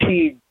got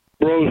 18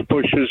 rose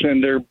bushes,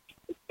 and they're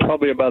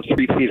probably about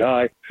 3 feet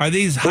high. Are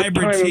these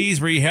hybrid teas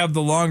where you have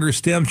the longer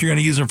stems? You're going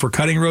to use them for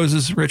cutting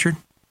roses, Richard?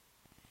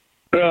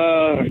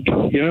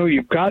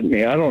 You've got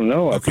me. I don't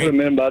know. I put them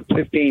in about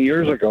 15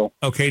 years ago.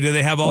 Okay. Do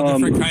they have all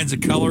different kinds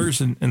of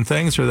colors and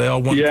things, or are they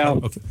all one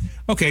color?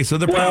 Okay. So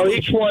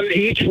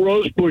each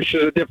rose bush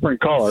is a different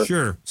color.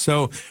 Sure.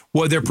 So,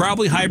 they're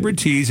probably hybrid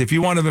teas. If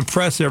you want to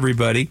impress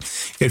everybody,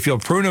 if you'll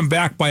prune them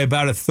back by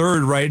about a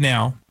third right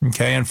now,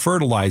 okay, and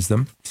fertilize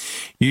them,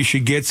 you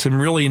should get some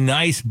really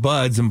nice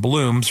buds and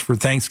blooms for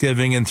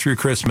Thanksgiving and through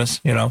Christmas,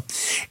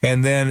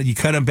 and then you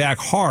cut them back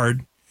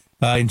hard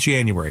in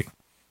January.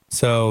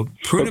 So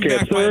prune them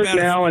back by about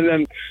now and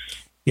then.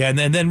 Yeah,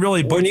 and then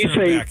really butcher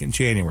them back in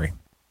January.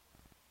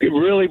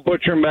 Really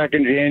butcher them back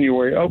in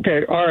January.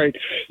 Okay, all right.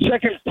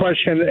 Second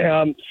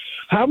question: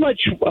 how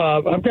much?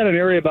 I've got an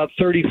area about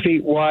 30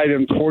 feet wide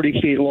and 40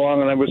 feet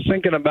long, and I was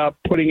thinking about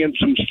putting in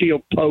some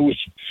steel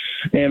posts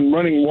and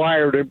running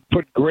wire to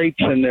put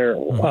grapes in there,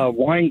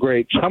 wine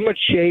grapes. How much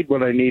shade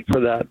would I need for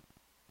that?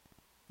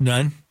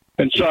 None.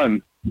 And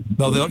sun.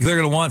 Well, they're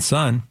going to want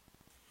sun.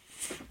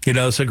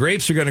 So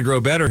grapes are going to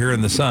grow better here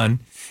in the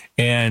sun.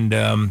 And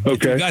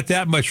if you've got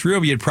that much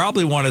room, you'd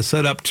probably want to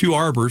set up 2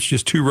 arbors,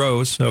 just 2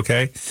 rows,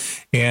 okay?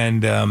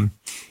 And,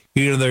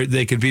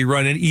 they could be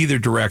run in either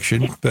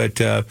direction, but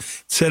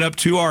set up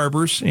 2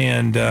 arbors.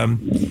 And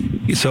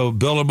so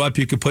build them up.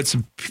 You could put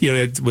some,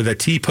 with a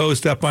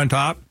T-post up on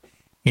top.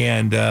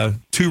 And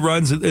 2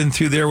 runs in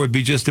through there would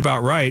be just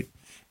about right.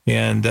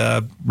 And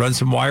run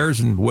some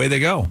wires, and away they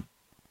go.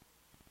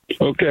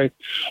 Okay.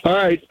 All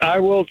right. I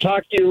will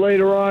talk to you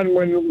later on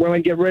when I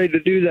get ready to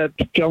do that.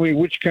 Tell me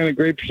which kind of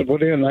grapes to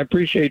put in. I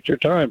appreciate your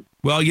time.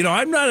 Well,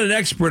 I'm not an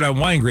expert on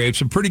wine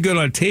grapes. I'm pretty good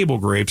on table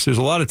grapes. There's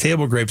a lot of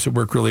table grapes that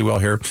work really well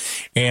here.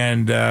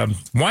 And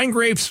wine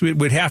grapes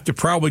would have to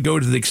probably go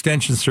to the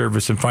extension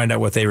service and find out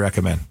what they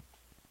recommend.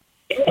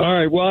 All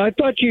right. Well, I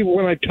thought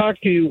when I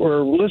talked to you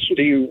or listened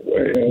to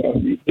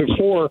you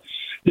before,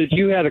 that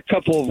you had a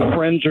couple of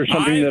friends or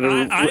something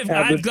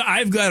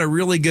I've got a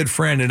really good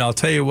friend, and I'll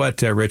tell you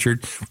what,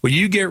 Richard, when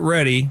you get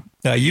ready,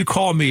 you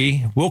call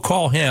me, we'll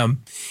call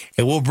him,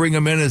 and we'll bring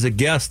him in as a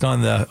guest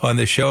on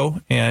the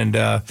show,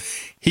 and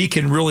he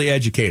can really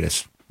educate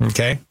us.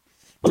 Okay.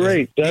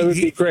 Great. That would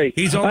be great.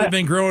 He's only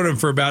been growing them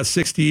for about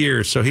 60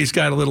 years, so he's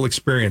got a little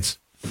experience.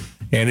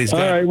 And he's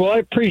got, all right. Well, I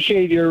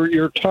appreciate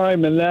your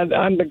time, and that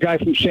I'm the guy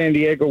from San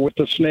Diego with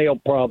the snail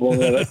problem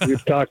that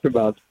we've talked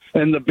about.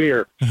 And the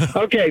beer.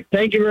 Okay,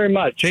 thank you very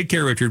much. Take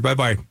care, Richard.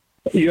 Bye-bye.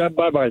 Yeah,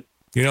 bye-bye.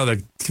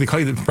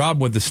 The problem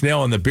with the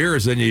snail and the beer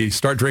is then you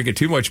start drinking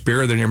too much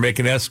beer, then you're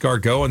making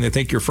escargot, and they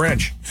think you're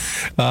French.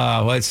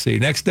 Let's see.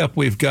 Next up,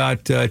 we've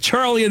got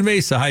Charlie in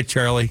Mesa. Hi,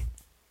 Charlie.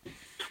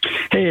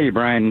 Hey,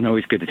 Brian.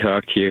 Always good to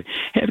talk to you.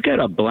 Hey, I've got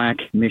a black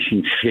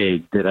mission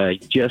fig that I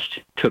just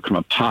took from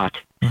a pot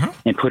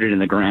and put it in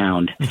the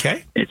ground.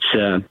 Okay. It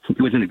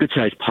was in a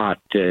good-sized pot,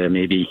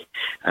 maybe,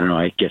 I don't know,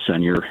 I guess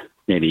on your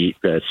maybe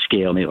the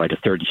scale, maybe like a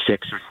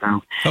 36 or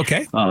so.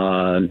 Okay.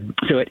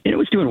 So it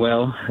was doing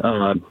well.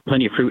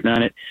 Plenty of fruit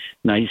on it,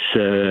 nice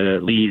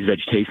leaves,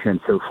 vegetation, and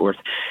so forth.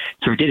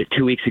 So we did it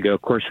 2 weeks ago.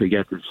 Of course, we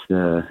got this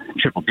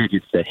triple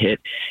digits that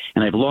hit,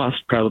 and I've lost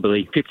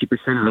probably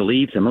 50% of the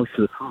leaves and most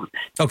of the fruit.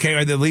 Okay.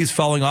 Are the leaves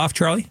falling off,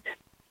 Charlie?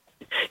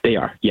 They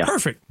are, yeah.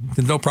 Perfect.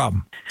 No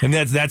problem. And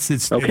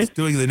it's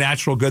doing the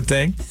natural good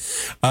thing.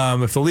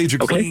 If the leaves are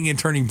clinging and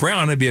turning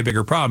brown, it'd be a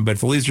bigger problem. But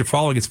if the leaves are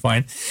falling, it's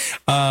fine.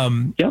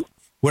 Yep.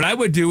 What I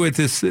would do with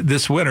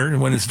this winter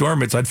when it's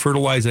dormant, I'd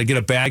fertilize. I get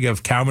a bag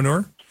of cow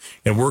manure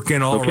and work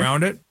in all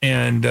around it,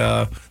 and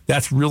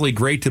that's really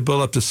great to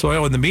build up the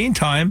soil. In the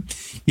meantime,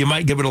 you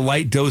might give it a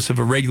light dose of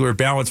a regular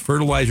balanced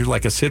fertilizer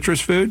like a citrus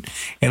food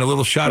and a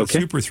little shot of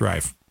Super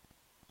Thrive.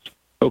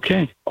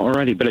 Okay,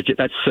 alrighty, but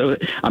that's so.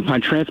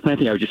 Upon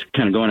transplanting, I was just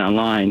kind of going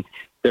online.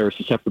 They're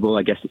susceptible,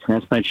 I guess, to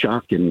transplant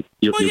shock, and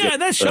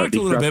that's shocked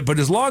a little bit. But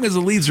as long as the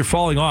leaves are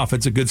falling off,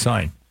 it's a good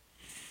sign.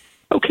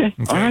 Okay.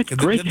 All right,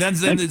 great. Then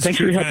it's thanks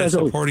for your help kind of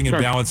supporting and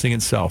balancing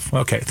itself.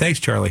 Okay, thanks,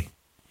 Charlie.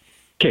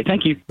 Okay,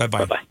 thank you.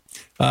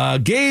 Bye-bye.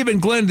 Gabe in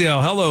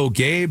Glendale. Hello,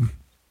 Gabe.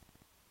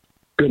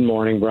 Good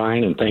morning,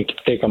 Brian, and thank you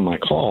for taking my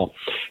call.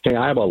 Hey,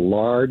 I have a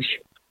large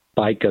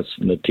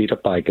Natita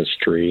ficus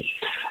tree.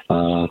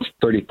 It's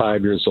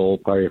 35 years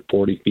old, probably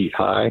 40 feet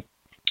high.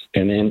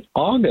 And in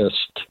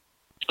August,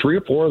 3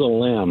 or 4 of the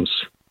limbs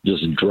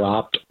just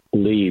dropped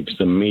leaves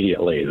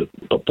immediately,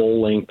 the full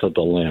length of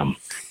the limb.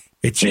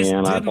 It just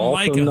didn't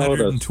like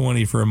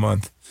 120 for a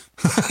month.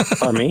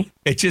 Pardon me?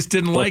 It just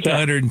didn't like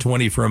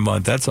 120 for a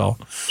month. That's all.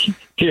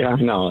 Yeah,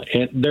 I know.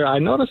 And I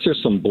noticed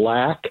there's some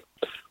black,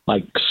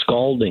 like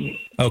scalding.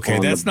 Okay,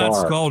 that's not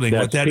scalding.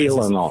 What that is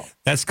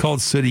that's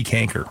called sooty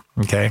canker.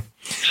 Okay,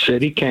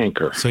 sooty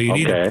canker. So you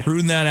need to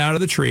prune that out of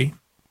the tree.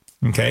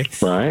 Okay,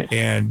 right,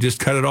 and just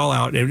cut it all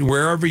out. And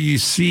wherever you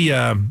see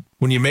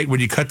when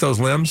you cut those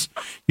limbs,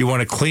 you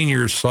want to clean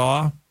your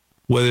saw,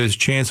 whether it's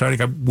chance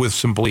with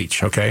some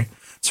bleach. Okay.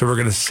 So we're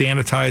going to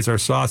sanitize our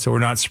saw so we're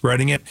not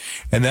spreading it.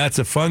 And that's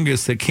a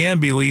fungus that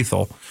can be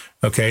lethal.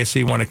 Okay, so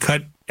you want to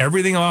cut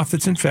everything off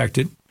that's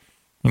infected.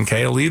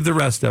 Okay, leave the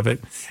rest of it.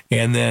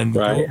 And then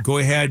go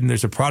ahead, and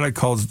there's a product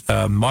called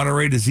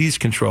Monterey Disease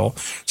Control.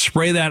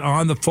 Spray that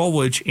on the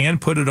foliage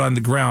and put it on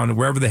the ground,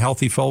 wherever the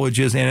healthy foliage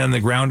is, and on the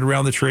ground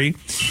around the tree.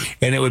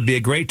 And it would be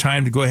a great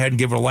time to go ahead and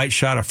give it a light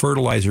shot of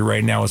fertilizer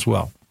right now as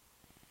well.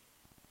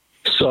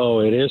 So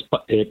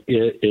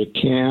it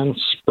can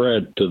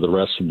spread to the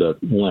rest of the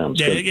limbs.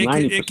 Yeah,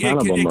 90%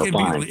 of them are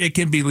fine. It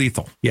can be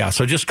lethal. Yeah,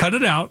 so just cut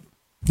it out.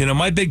 You know,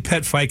 my big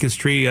pet ficus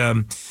tree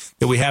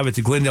that we have at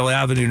the Glendale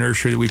Avenue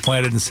Nursery that we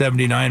planted in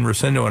 '79,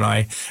 Rosendo and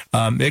I,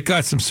 it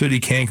got some sooty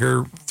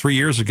canker 3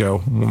 years ago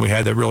when we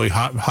had that really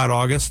hot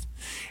August.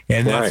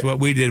 And that's what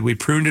we did. We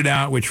pruned it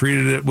out. We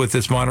treated it with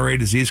this Monterey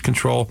Disease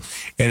Control,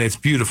 and it's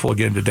beautiful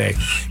again today.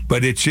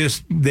 But it's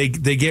just they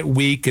get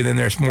weak, and then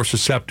they're more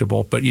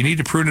susceptible. But you need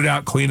to prune it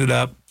out, clean it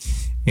up,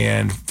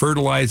 and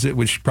fertilize it,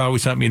 which is probably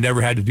something you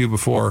never had to do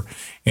before,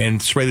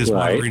 and spray this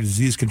Monterey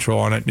Disease Control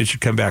on it, and it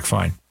should come back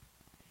fine.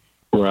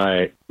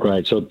 Right.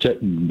 So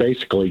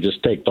basically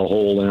just take the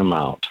whole limb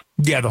out.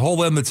 Yeah, the whole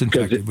limb that's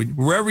infected.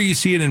 Wherever you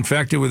see it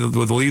infected, where the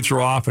leaves are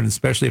off, and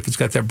especially if it's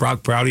got that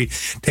Brock Prouty,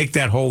 take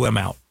that whole limb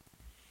out.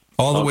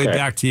 All the way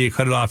back to you,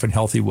 cut it off in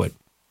healthy wood.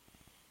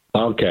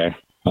 Okay.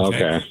 And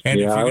if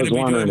you're going to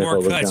be doing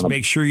more cuts,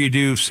 make sure you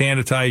do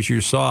sanitize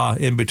your saw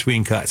in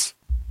between cuts.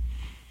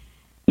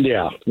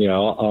 Yeah,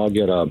 I'll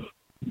get a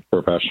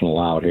professional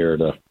out here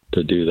to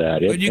do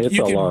that. It's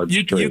a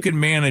large tree. You can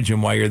manage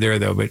them while you're there,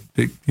 though, but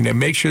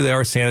make sure they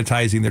are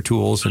sanitizing their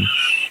tools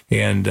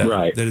and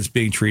that it's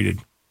being treated.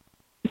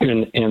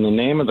 And the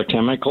name of the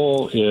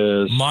chemical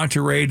is?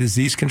 Monterey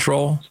Disease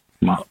Control.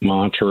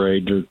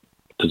 Monterey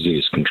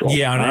Disease Control.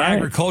 Yeah, on an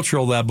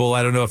agricultural level,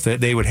 I don't know if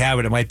they would have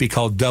it. It might be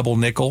called double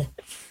nickel.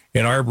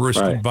 And arborists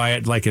can buy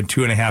it like in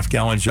 2.5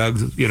 gallon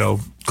jugs,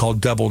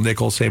 called double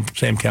nickel, same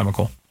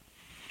chemical.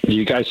 Do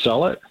you guys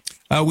sell it?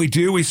 We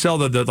do. We sell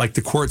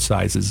the quart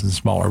sizes and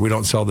smaller. We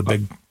don't sell the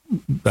big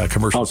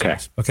commercial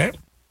size. Okay.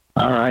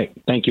 All right.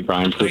 Thank you,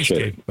 Brian.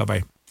 Appreciate it.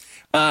 Bye-bye.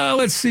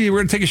 Let's see. We're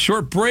going to take a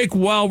short break.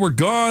 While we're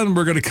gone,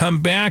 we're going to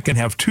come back and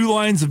have 2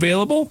 lines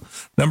available.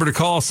 Number to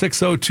call,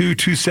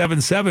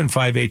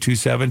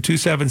 602-277-5827,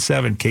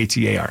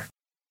 277-KTAR.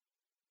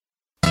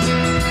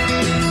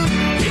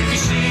 If you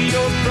see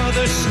your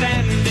brother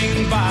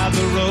standing by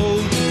the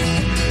road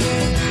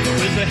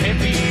with a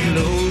heavy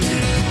load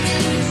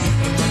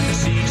from the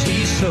seeds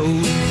he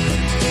sowed,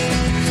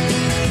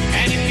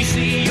 and if you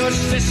see your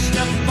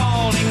sister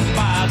falling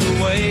by the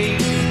way,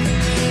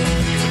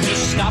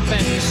 stop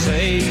and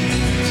say,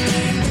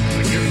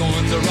 you're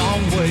going the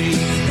wrong way.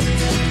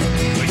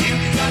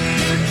 You've got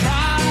to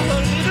try a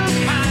little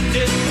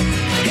kindness.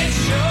 Yes,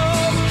 show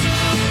a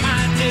little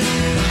kindness.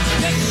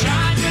 Let's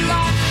shine your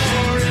light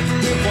for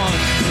everyone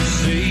to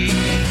see.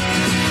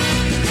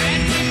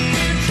 And if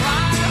you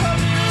try a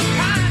little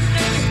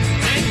kindness,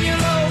 then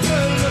you'll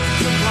overlook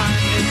the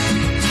blindness.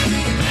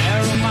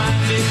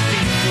 Narrow-minded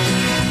people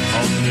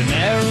on the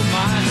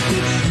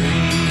narrow-minded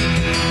street.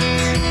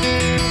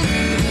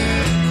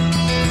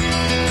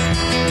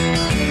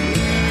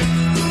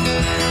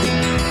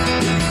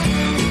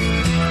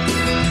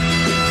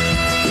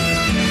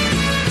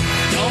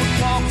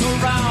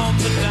 Around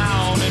the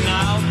down and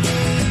out,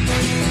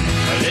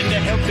 lend a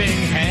helping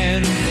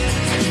hand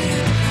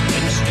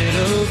instead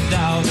of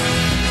doubt,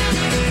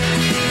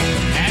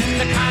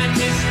 and the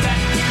kindness that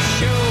you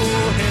show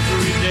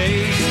every day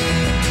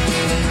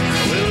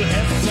will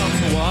help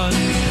someone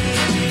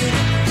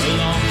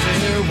along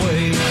their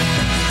way.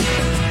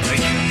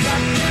 You've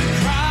got to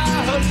try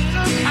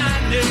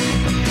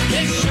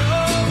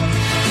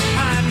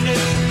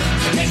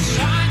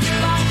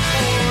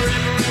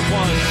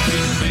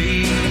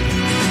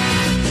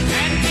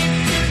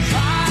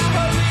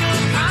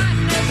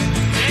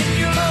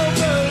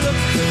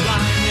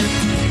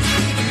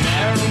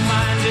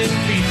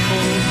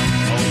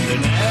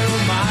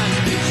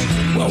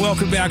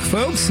Welcome back,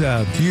 folks.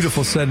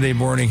 Beautiful Sunday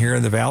morning here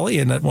in the Valley,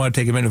 and I want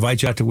to take a minute and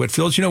invite you out to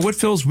Whitfill's. You know,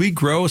 Whitfill's, we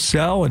grow,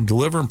 sell, and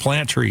deliver and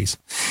plant trees.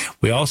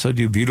 We also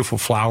do beautiful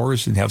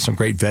flowers and have some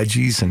great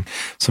veggies and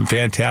some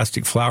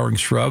fantastic flowering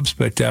shrubs.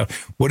 But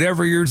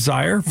whatever your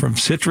desire, from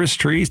citrus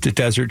trees to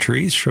desert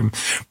trees, from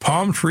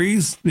palm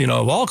trees, you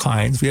know, of all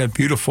kinds. We have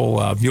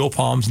beautiful mule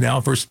palms now.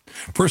 First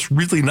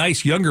really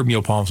nice younger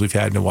mule palms we've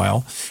had in a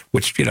while,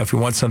 which, you know, if you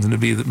want something to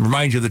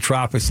remind you of the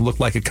tropics, look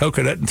like a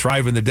coconut and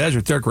thrive in the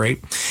desert, they're great.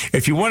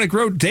 If you want to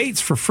grow dates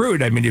for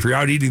fruit, I mean, if you're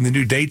out eating the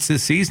new dates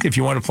this season, if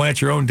you want to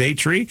plant your own date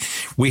tree,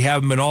 we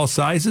have them in all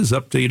sizes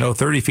up to,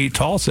 30 feet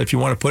tall. So if you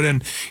want to put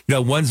in,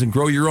 ones and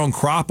grow your own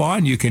crop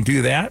on, you can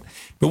do that.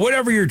 But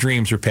whatever your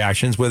dreams or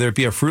passions, whether it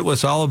be a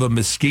fruitless olive, a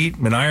mesquite,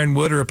 an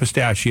ironwood, or a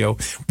pistachio,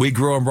 we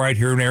grow them right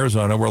here in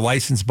Arizona. We're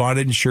licensed,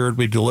 bonded, insured.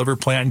 We deliver,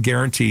 plant, and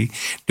guarantee.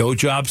 No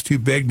job's too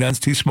big, none's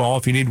too small.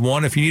 If you need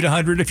one, if you need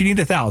 100, if you need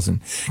 1,000,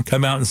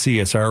 come out and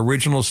see us. Our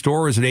original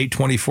store is at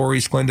 824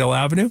 East Glendale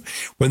Avenue.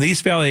 We're in the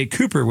East Valley at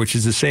Cooper, which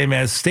is the same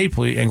as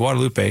Staple and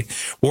Guadalupe,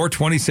 or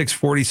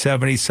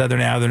 2647 East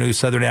Southern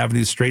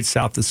Avenue, straight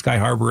south to Sky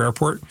Harbor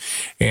Airport.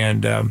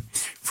 And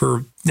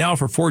for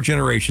 4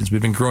 generations,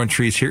 we've been growing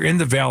trees here in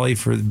the Valley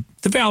for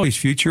the Valley's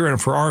future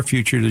and for our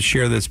future to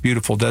share this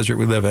beautiful desert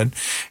we live in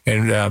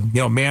and,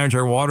 manage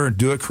our water and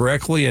do it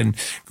correctly and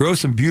grow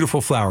some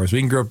beautiful flowers. We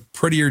can grow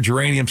prettier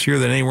geraniums here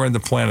than anywhere on the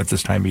planet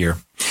this time of year.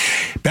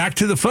 Back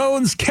to the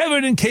phones.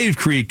 Kevin in Cave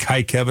Creek.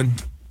 Hi, Kevin.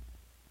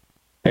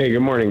 Hey, good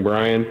morning,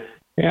 Brian.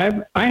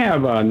 Yeah, I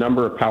have a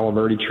number of Palo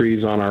Verde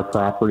trees on our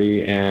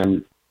property,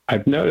 and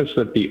I've noticed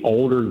that the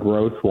older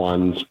growth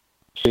ones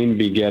seem to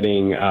be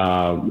getting,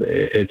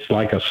 it's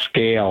like a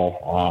scale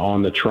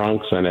on the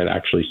trunks, and it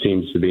actually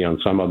seems to be on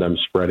some of them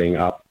spreading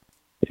up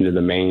into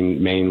the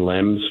main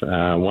limbs.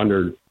 I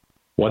wondered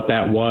what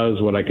that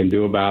was, what I can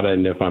do about it,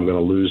 and if I'm going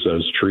to lose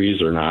those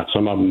trees or not.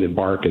 Some of them, the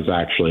bark is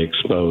actually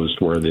exposed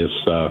where this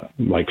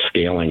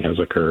scaling has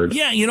occurred.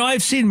 Yeah,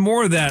 I've seen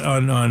more of that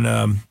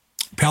on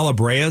Palo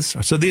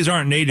Breas. So these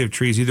aren't native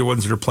trees, either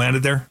ones that are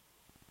planted there?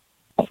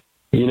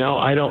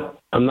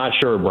 I'm not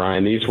sure,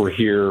 Brian. These were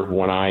here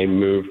when I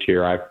moved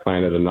here. I've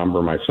planted a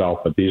number myself,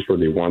 but these were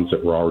the ones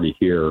that were already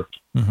here.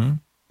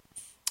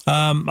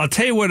 Mm-hmm. I'll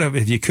tell you what,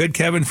 if you could,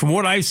 Kevin, from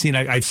what I've seen,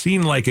 I've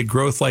seen like a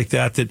growth like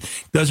that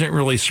doesn't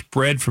really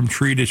spread from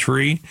tree to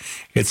tree.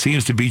 It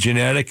seems to be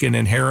genetic and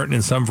inherent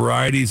in some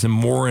varieties and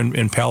more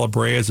in Palo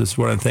Breas is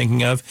what I'm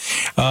thinking of.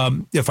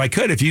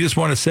 If you just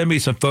want to send me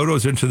some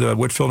photos into the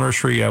Whitfill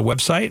Nursery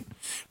website,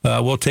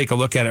 we'll take a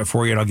look at it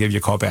for you and I'll give you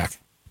a call back.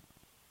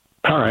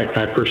 All right.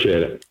 I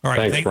appreciate it. All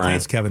right. Thanks, Brian.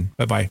 Thanks, Kevin.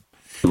 Bye-bye.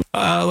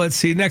 Let's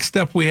see. Next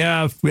up, we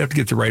have to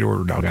get the right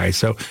order now, guys.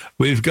 So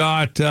we've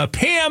got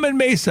Pam in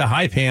Mesa.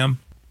 Hi, Pam.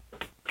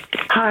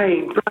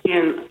 Hi,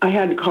 Brian. I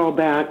had to call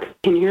back.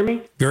 Can you hear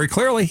me? Very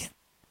clearly.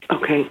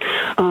 Okay.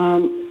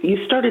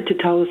 You started to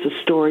tell us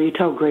a story. You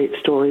tell great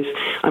stories.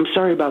 I'm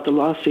sorry about the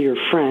loss of your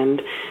friend.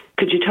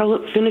 Could you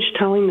finish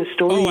telling the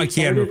story? Oh, I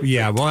can.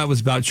 Yeah. Well, that was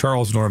about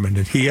Charles Norman,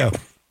 and he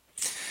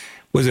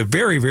was a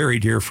very, very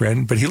dear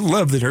friend, but he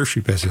loved the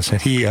nursery business,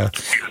 and he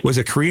was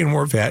a Korean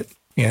War vet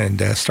and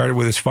started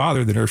with his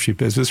father the nursery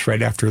business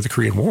right after the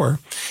Korean War.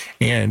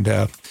 And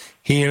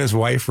he and his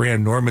wife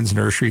ran Norman's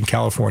Nursery in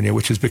California,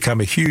 which has become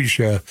a huge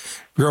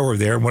grower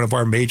there, one of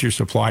our major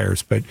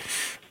suppliers. But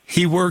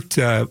he worked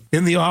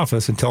in the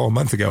office until a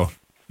month ago.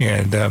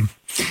 And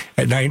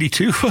at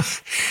 92,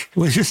 it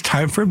was just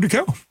time for him to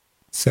go.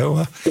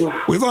 So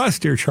we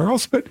lost dear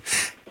Charles, but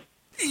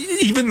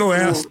even the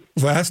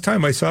last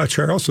time I saw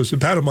Charles was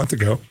about a month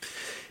ago,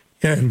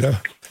 and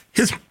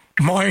his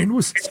mind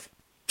was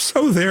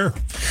so there.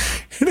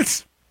 And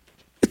it's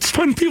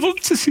fun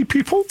to see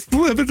people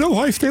live the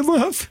life they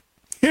love,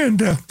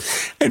 and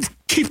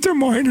keep their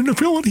mind and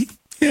ability,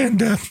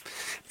 and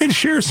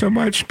share so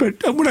much.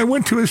 But when I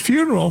went to his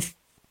funeral,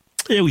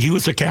 he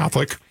was a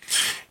Catholic,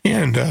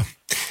 and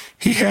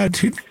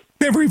he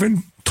never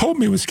even told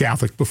me he was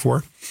Catholic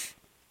before.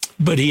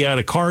 But he had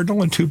a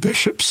cardinal and 2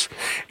 bishops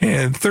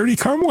and 30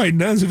 Carmelite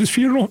nuns at his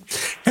funeral.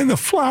 And the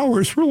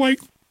flowers were like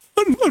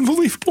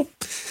unbelievable.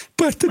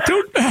 But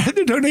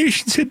the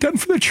donations he had done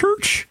for the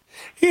church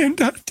and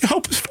to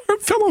help his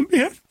fellow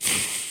man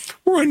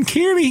were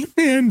uncanny.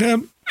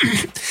 And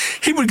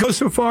he would go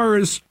so far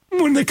as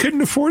when they couldn't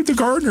afford the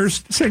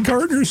gardeners, send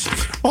gardeners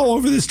all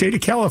over the state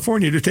of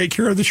California to take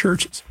care of the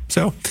churches.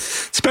 So,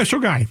 special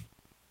guy.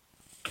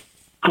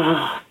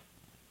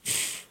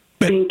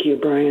 Thank you,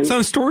 Brian.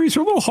 Some stories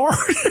are a little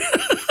hard.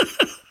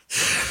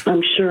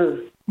 I'm sure.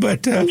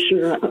 But I'm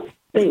sure.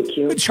 Thank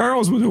you. But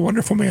Charles was a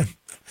wonderful man.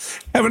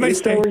 Have a nice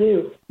day. How are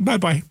you?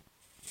 Bye-bye.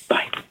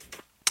 Bye.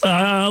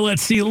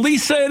 Let's see.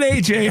 Lisa and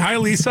AJ. Hi,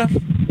 Lisa.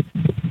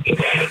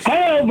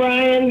 Hello,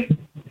 Brian.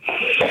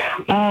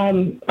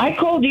 I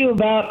called you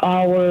about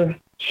our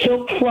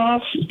silk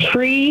floss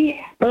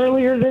tree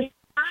earlier this year.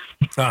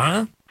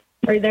 Uh-huh.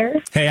 Are you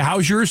there? Hey,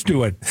 how's yours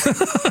doing?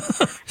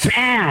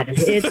 Bad.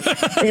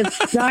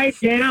 It's died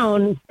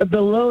down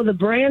below the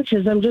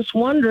branches. I'm just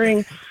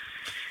wondering,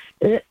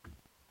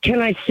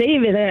 can I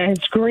save it?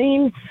 It's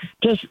green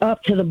just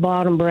up to the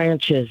bottom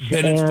branches.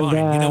 Then it's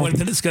fine. You know what?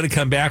 Then it's going to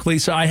come back,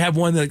 Lisa. I have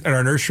one at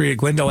our nursery at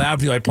Glendale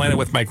Avenue. I planted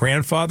with my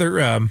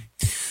grandfather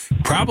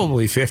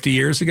probably 50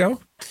 years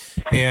ago.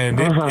 And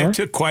it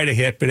took quite a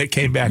hit, but it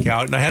came back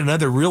out. And I had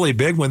another really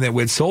big one that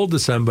we'd sold to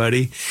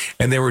somebody,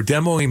 and they were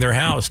demoing their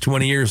house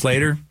 20 years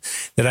later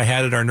that I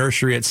had at our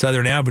nursery at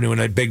Southern Avenue in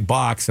a big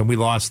box, and we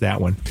lost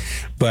that one.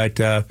 But,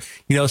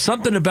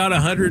 something about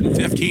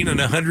 115 and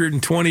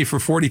 120 for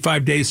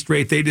 45 days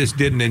straight, they just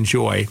didn't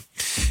enjoy.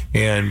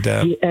 And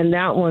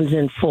that one's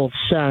in full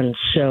sun.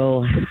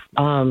 So,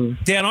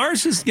 Dan,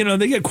 ours is,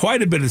 they get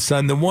quite a bit of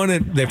sun. The one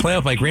that they plant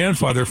with my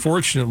grandfather,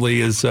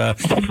 fortunately, is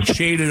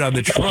shaded on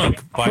the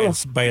trunk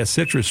by a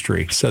citrus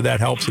tree. So that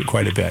helps it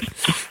quite a bit.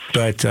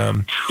 But,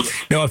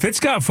 if it's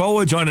got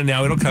foliage on it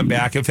now, it'll come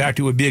back. In fact,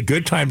 it would be a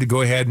good time to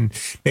go ahead and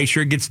make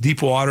sure it gets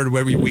deep watered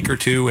every week or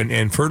two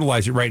and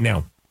fertilize it right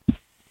now.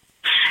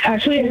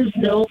 Actually, it has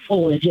no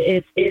foliage.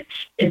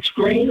 It's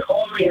green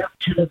only up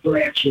to the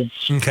branches.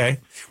 Okay.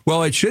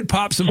 Well, it should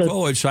pop some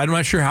foliage, so I'm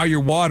not sure how you're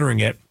watering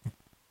it.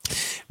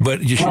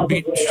 But you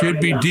should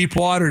be deep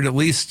watered at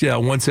least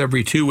once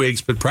every 2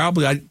 weeks. But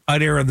probably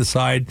I'd err on the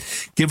side,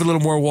 give it a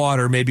little more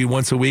water, maybe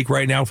once a week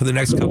right now for the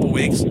next couple of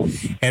weeks,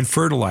 and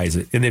fertilize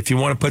it. And if you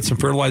want to put some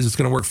fertilizer that's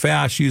going to work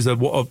fast, use a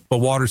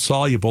water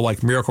soluble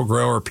like Miracle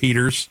Grow or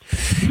Peters,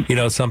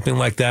 something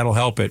like that'll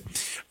help it.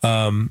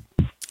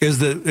 Is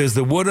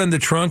the wood on the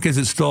trunk? Is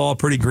it still all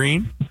pretty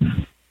green?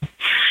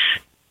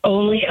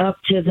 Only up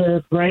to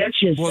the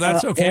branches. Well,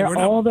 that's okay.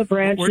 All the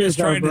branches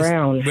are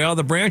brown. Well,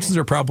 the branches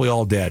are probably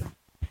all dead.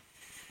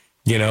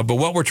 But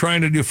what we're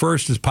trying to do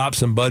first is pop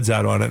some buds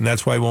out on it, and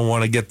that's why we'll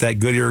want to get that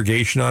good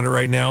irrigation on it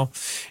right now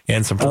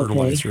and some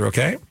fertilizer,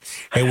 okay?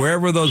 And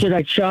wherever those... Should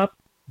I chop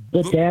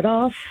the dead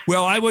off?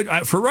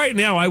 Well, for right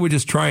now, I would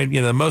just try and,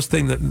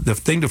 the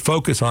thing to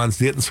focus on is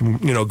getting some,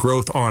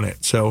 growth on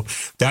it. So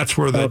that's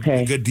where the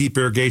good deep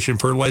irrigation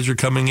fertilizer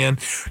coming in.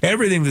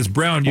 Everything that's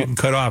brown, you can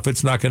cut off.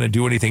 It's not going to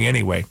do anything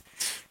anyway.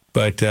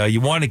 But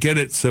you want to get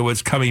it so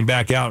it's coming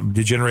back out and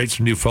to generate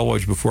some new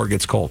foliage before it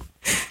gets cold.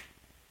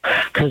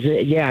 Because,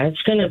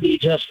 it's going to be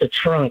just the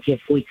trunk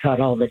if we cut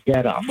all the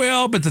dead off.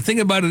 Well, but the thing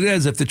about it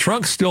is, if the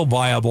trunk's still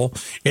viable,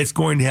 it's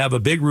going to have a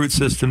big root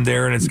system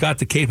there, and it's got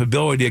the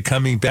capability of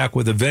coming back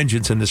with a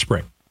vengeance in the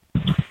spring.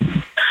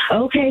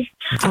 Okay.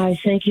 I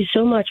thank you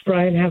so much,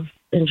 Brian.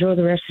 Enjoy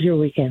the rest of your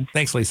weekend.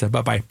 Thanks, Lisa.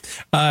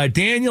 Bye-bye.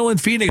 Daniel in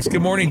Phoenix.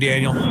 Good morning,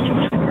 Daniel.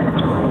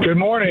 Good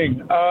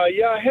morning.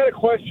 I had a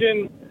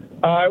question.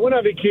 I went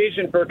on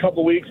vacation for a couple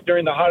of weeks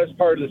during the hottest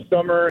part of the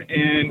summer,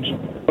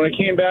 and when I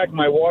came back,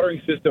 my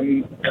watering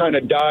system kind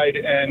of died,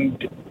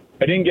 and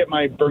I didn't get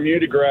my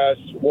Bermuda grass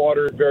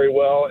watered very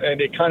well,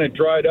 and it kind of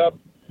dried up.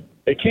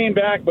 It came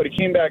back, but it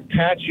came back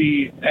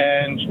patchy,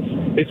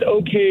 and it's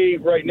okay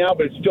right now,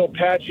 but it's still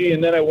patchy,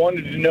 and then I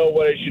wanted to know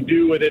what I should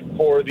do with it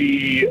for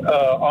the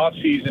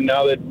off-season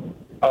now that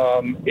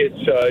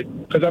it's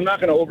because I'm not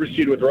going to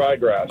overseed with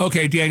ryegrass.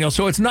 Okay, Daniel.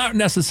 So it's not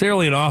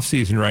necessarily an off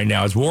season right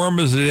now. As warm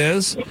as it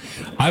is,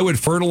 I would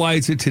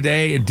fertilize it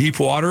today and deep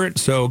water it.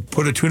 So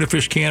put a tuna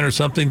fish can or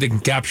something that can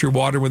capture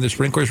water when the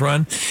sprinklers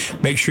run.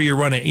 Make sure you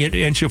run an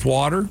inch of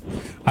water.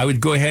 I would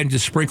go ahead and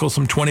just sprinkle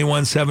some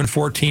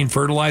 21-7-14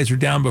 fertilizer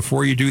down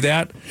before you do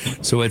that,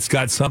 so it's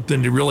got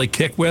something to really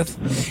kick with.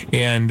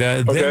 And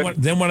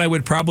then what I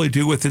would probably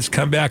do with this,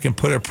 come back and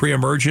put a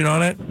pre-emergent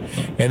on it,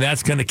 and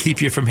that's going to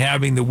keep you from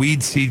having the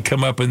weed seed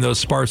come up in those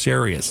sparse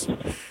areas.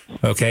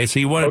 Okay, so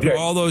you want to do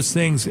all those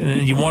things,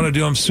 and you want to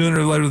do them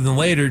sooner rather than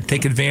later.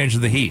 Take advantage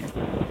of the heat.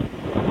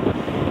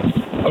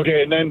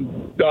 Okay, and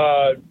then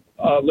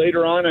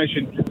later on, I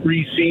should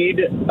reseed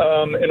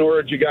in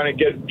order to kind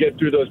of get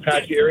through those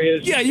patchy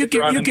areas. Yeah, you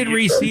can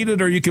reseed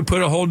it, or you can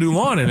put a whole new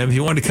lawn in. If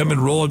you want to come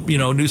and roll,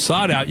 new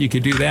sod out, you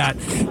could do that.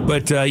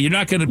 But you're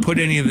not going to put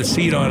any of the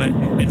seed on it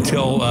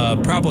until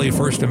probably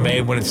 1st of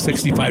May when it's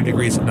 65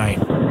 degrees at night.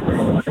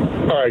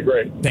 All right,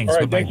 great. Thanks. All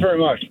right, thanks very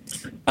much.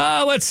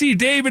 Let's see,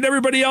 Dave and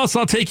everybody else.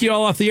 I'll take you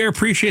all off the air.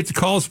 Appreciate the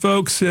calls,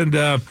 folks. And,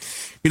 a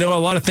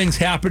lot of things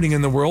happening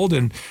in the world.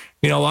 And,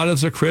 a lot of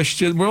us are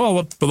Christian.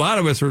 Well, a lot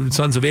of us are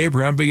sons of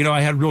Abraham. But,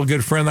 I had a real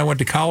good friend I went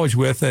to college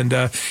with, and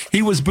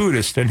he was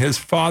Buddhist. And his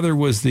father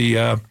was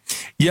the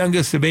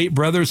youngest of 8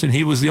 brothers, and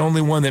he was the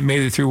only one that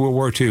made it through World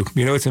War II.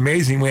 It's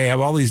amazing. We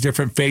have all these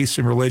different faiths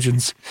and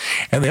religions,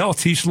 and they all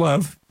teach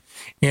love.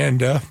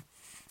 And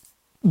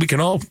we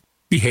can all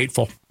be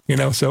hateful.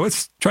 So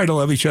let's try to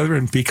love each other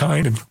and be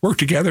kind and work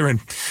together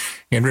and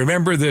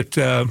remember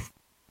that,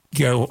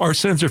 our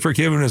sins are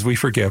forgiven as we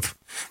forgive.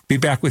 Be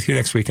back with you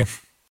next weekend.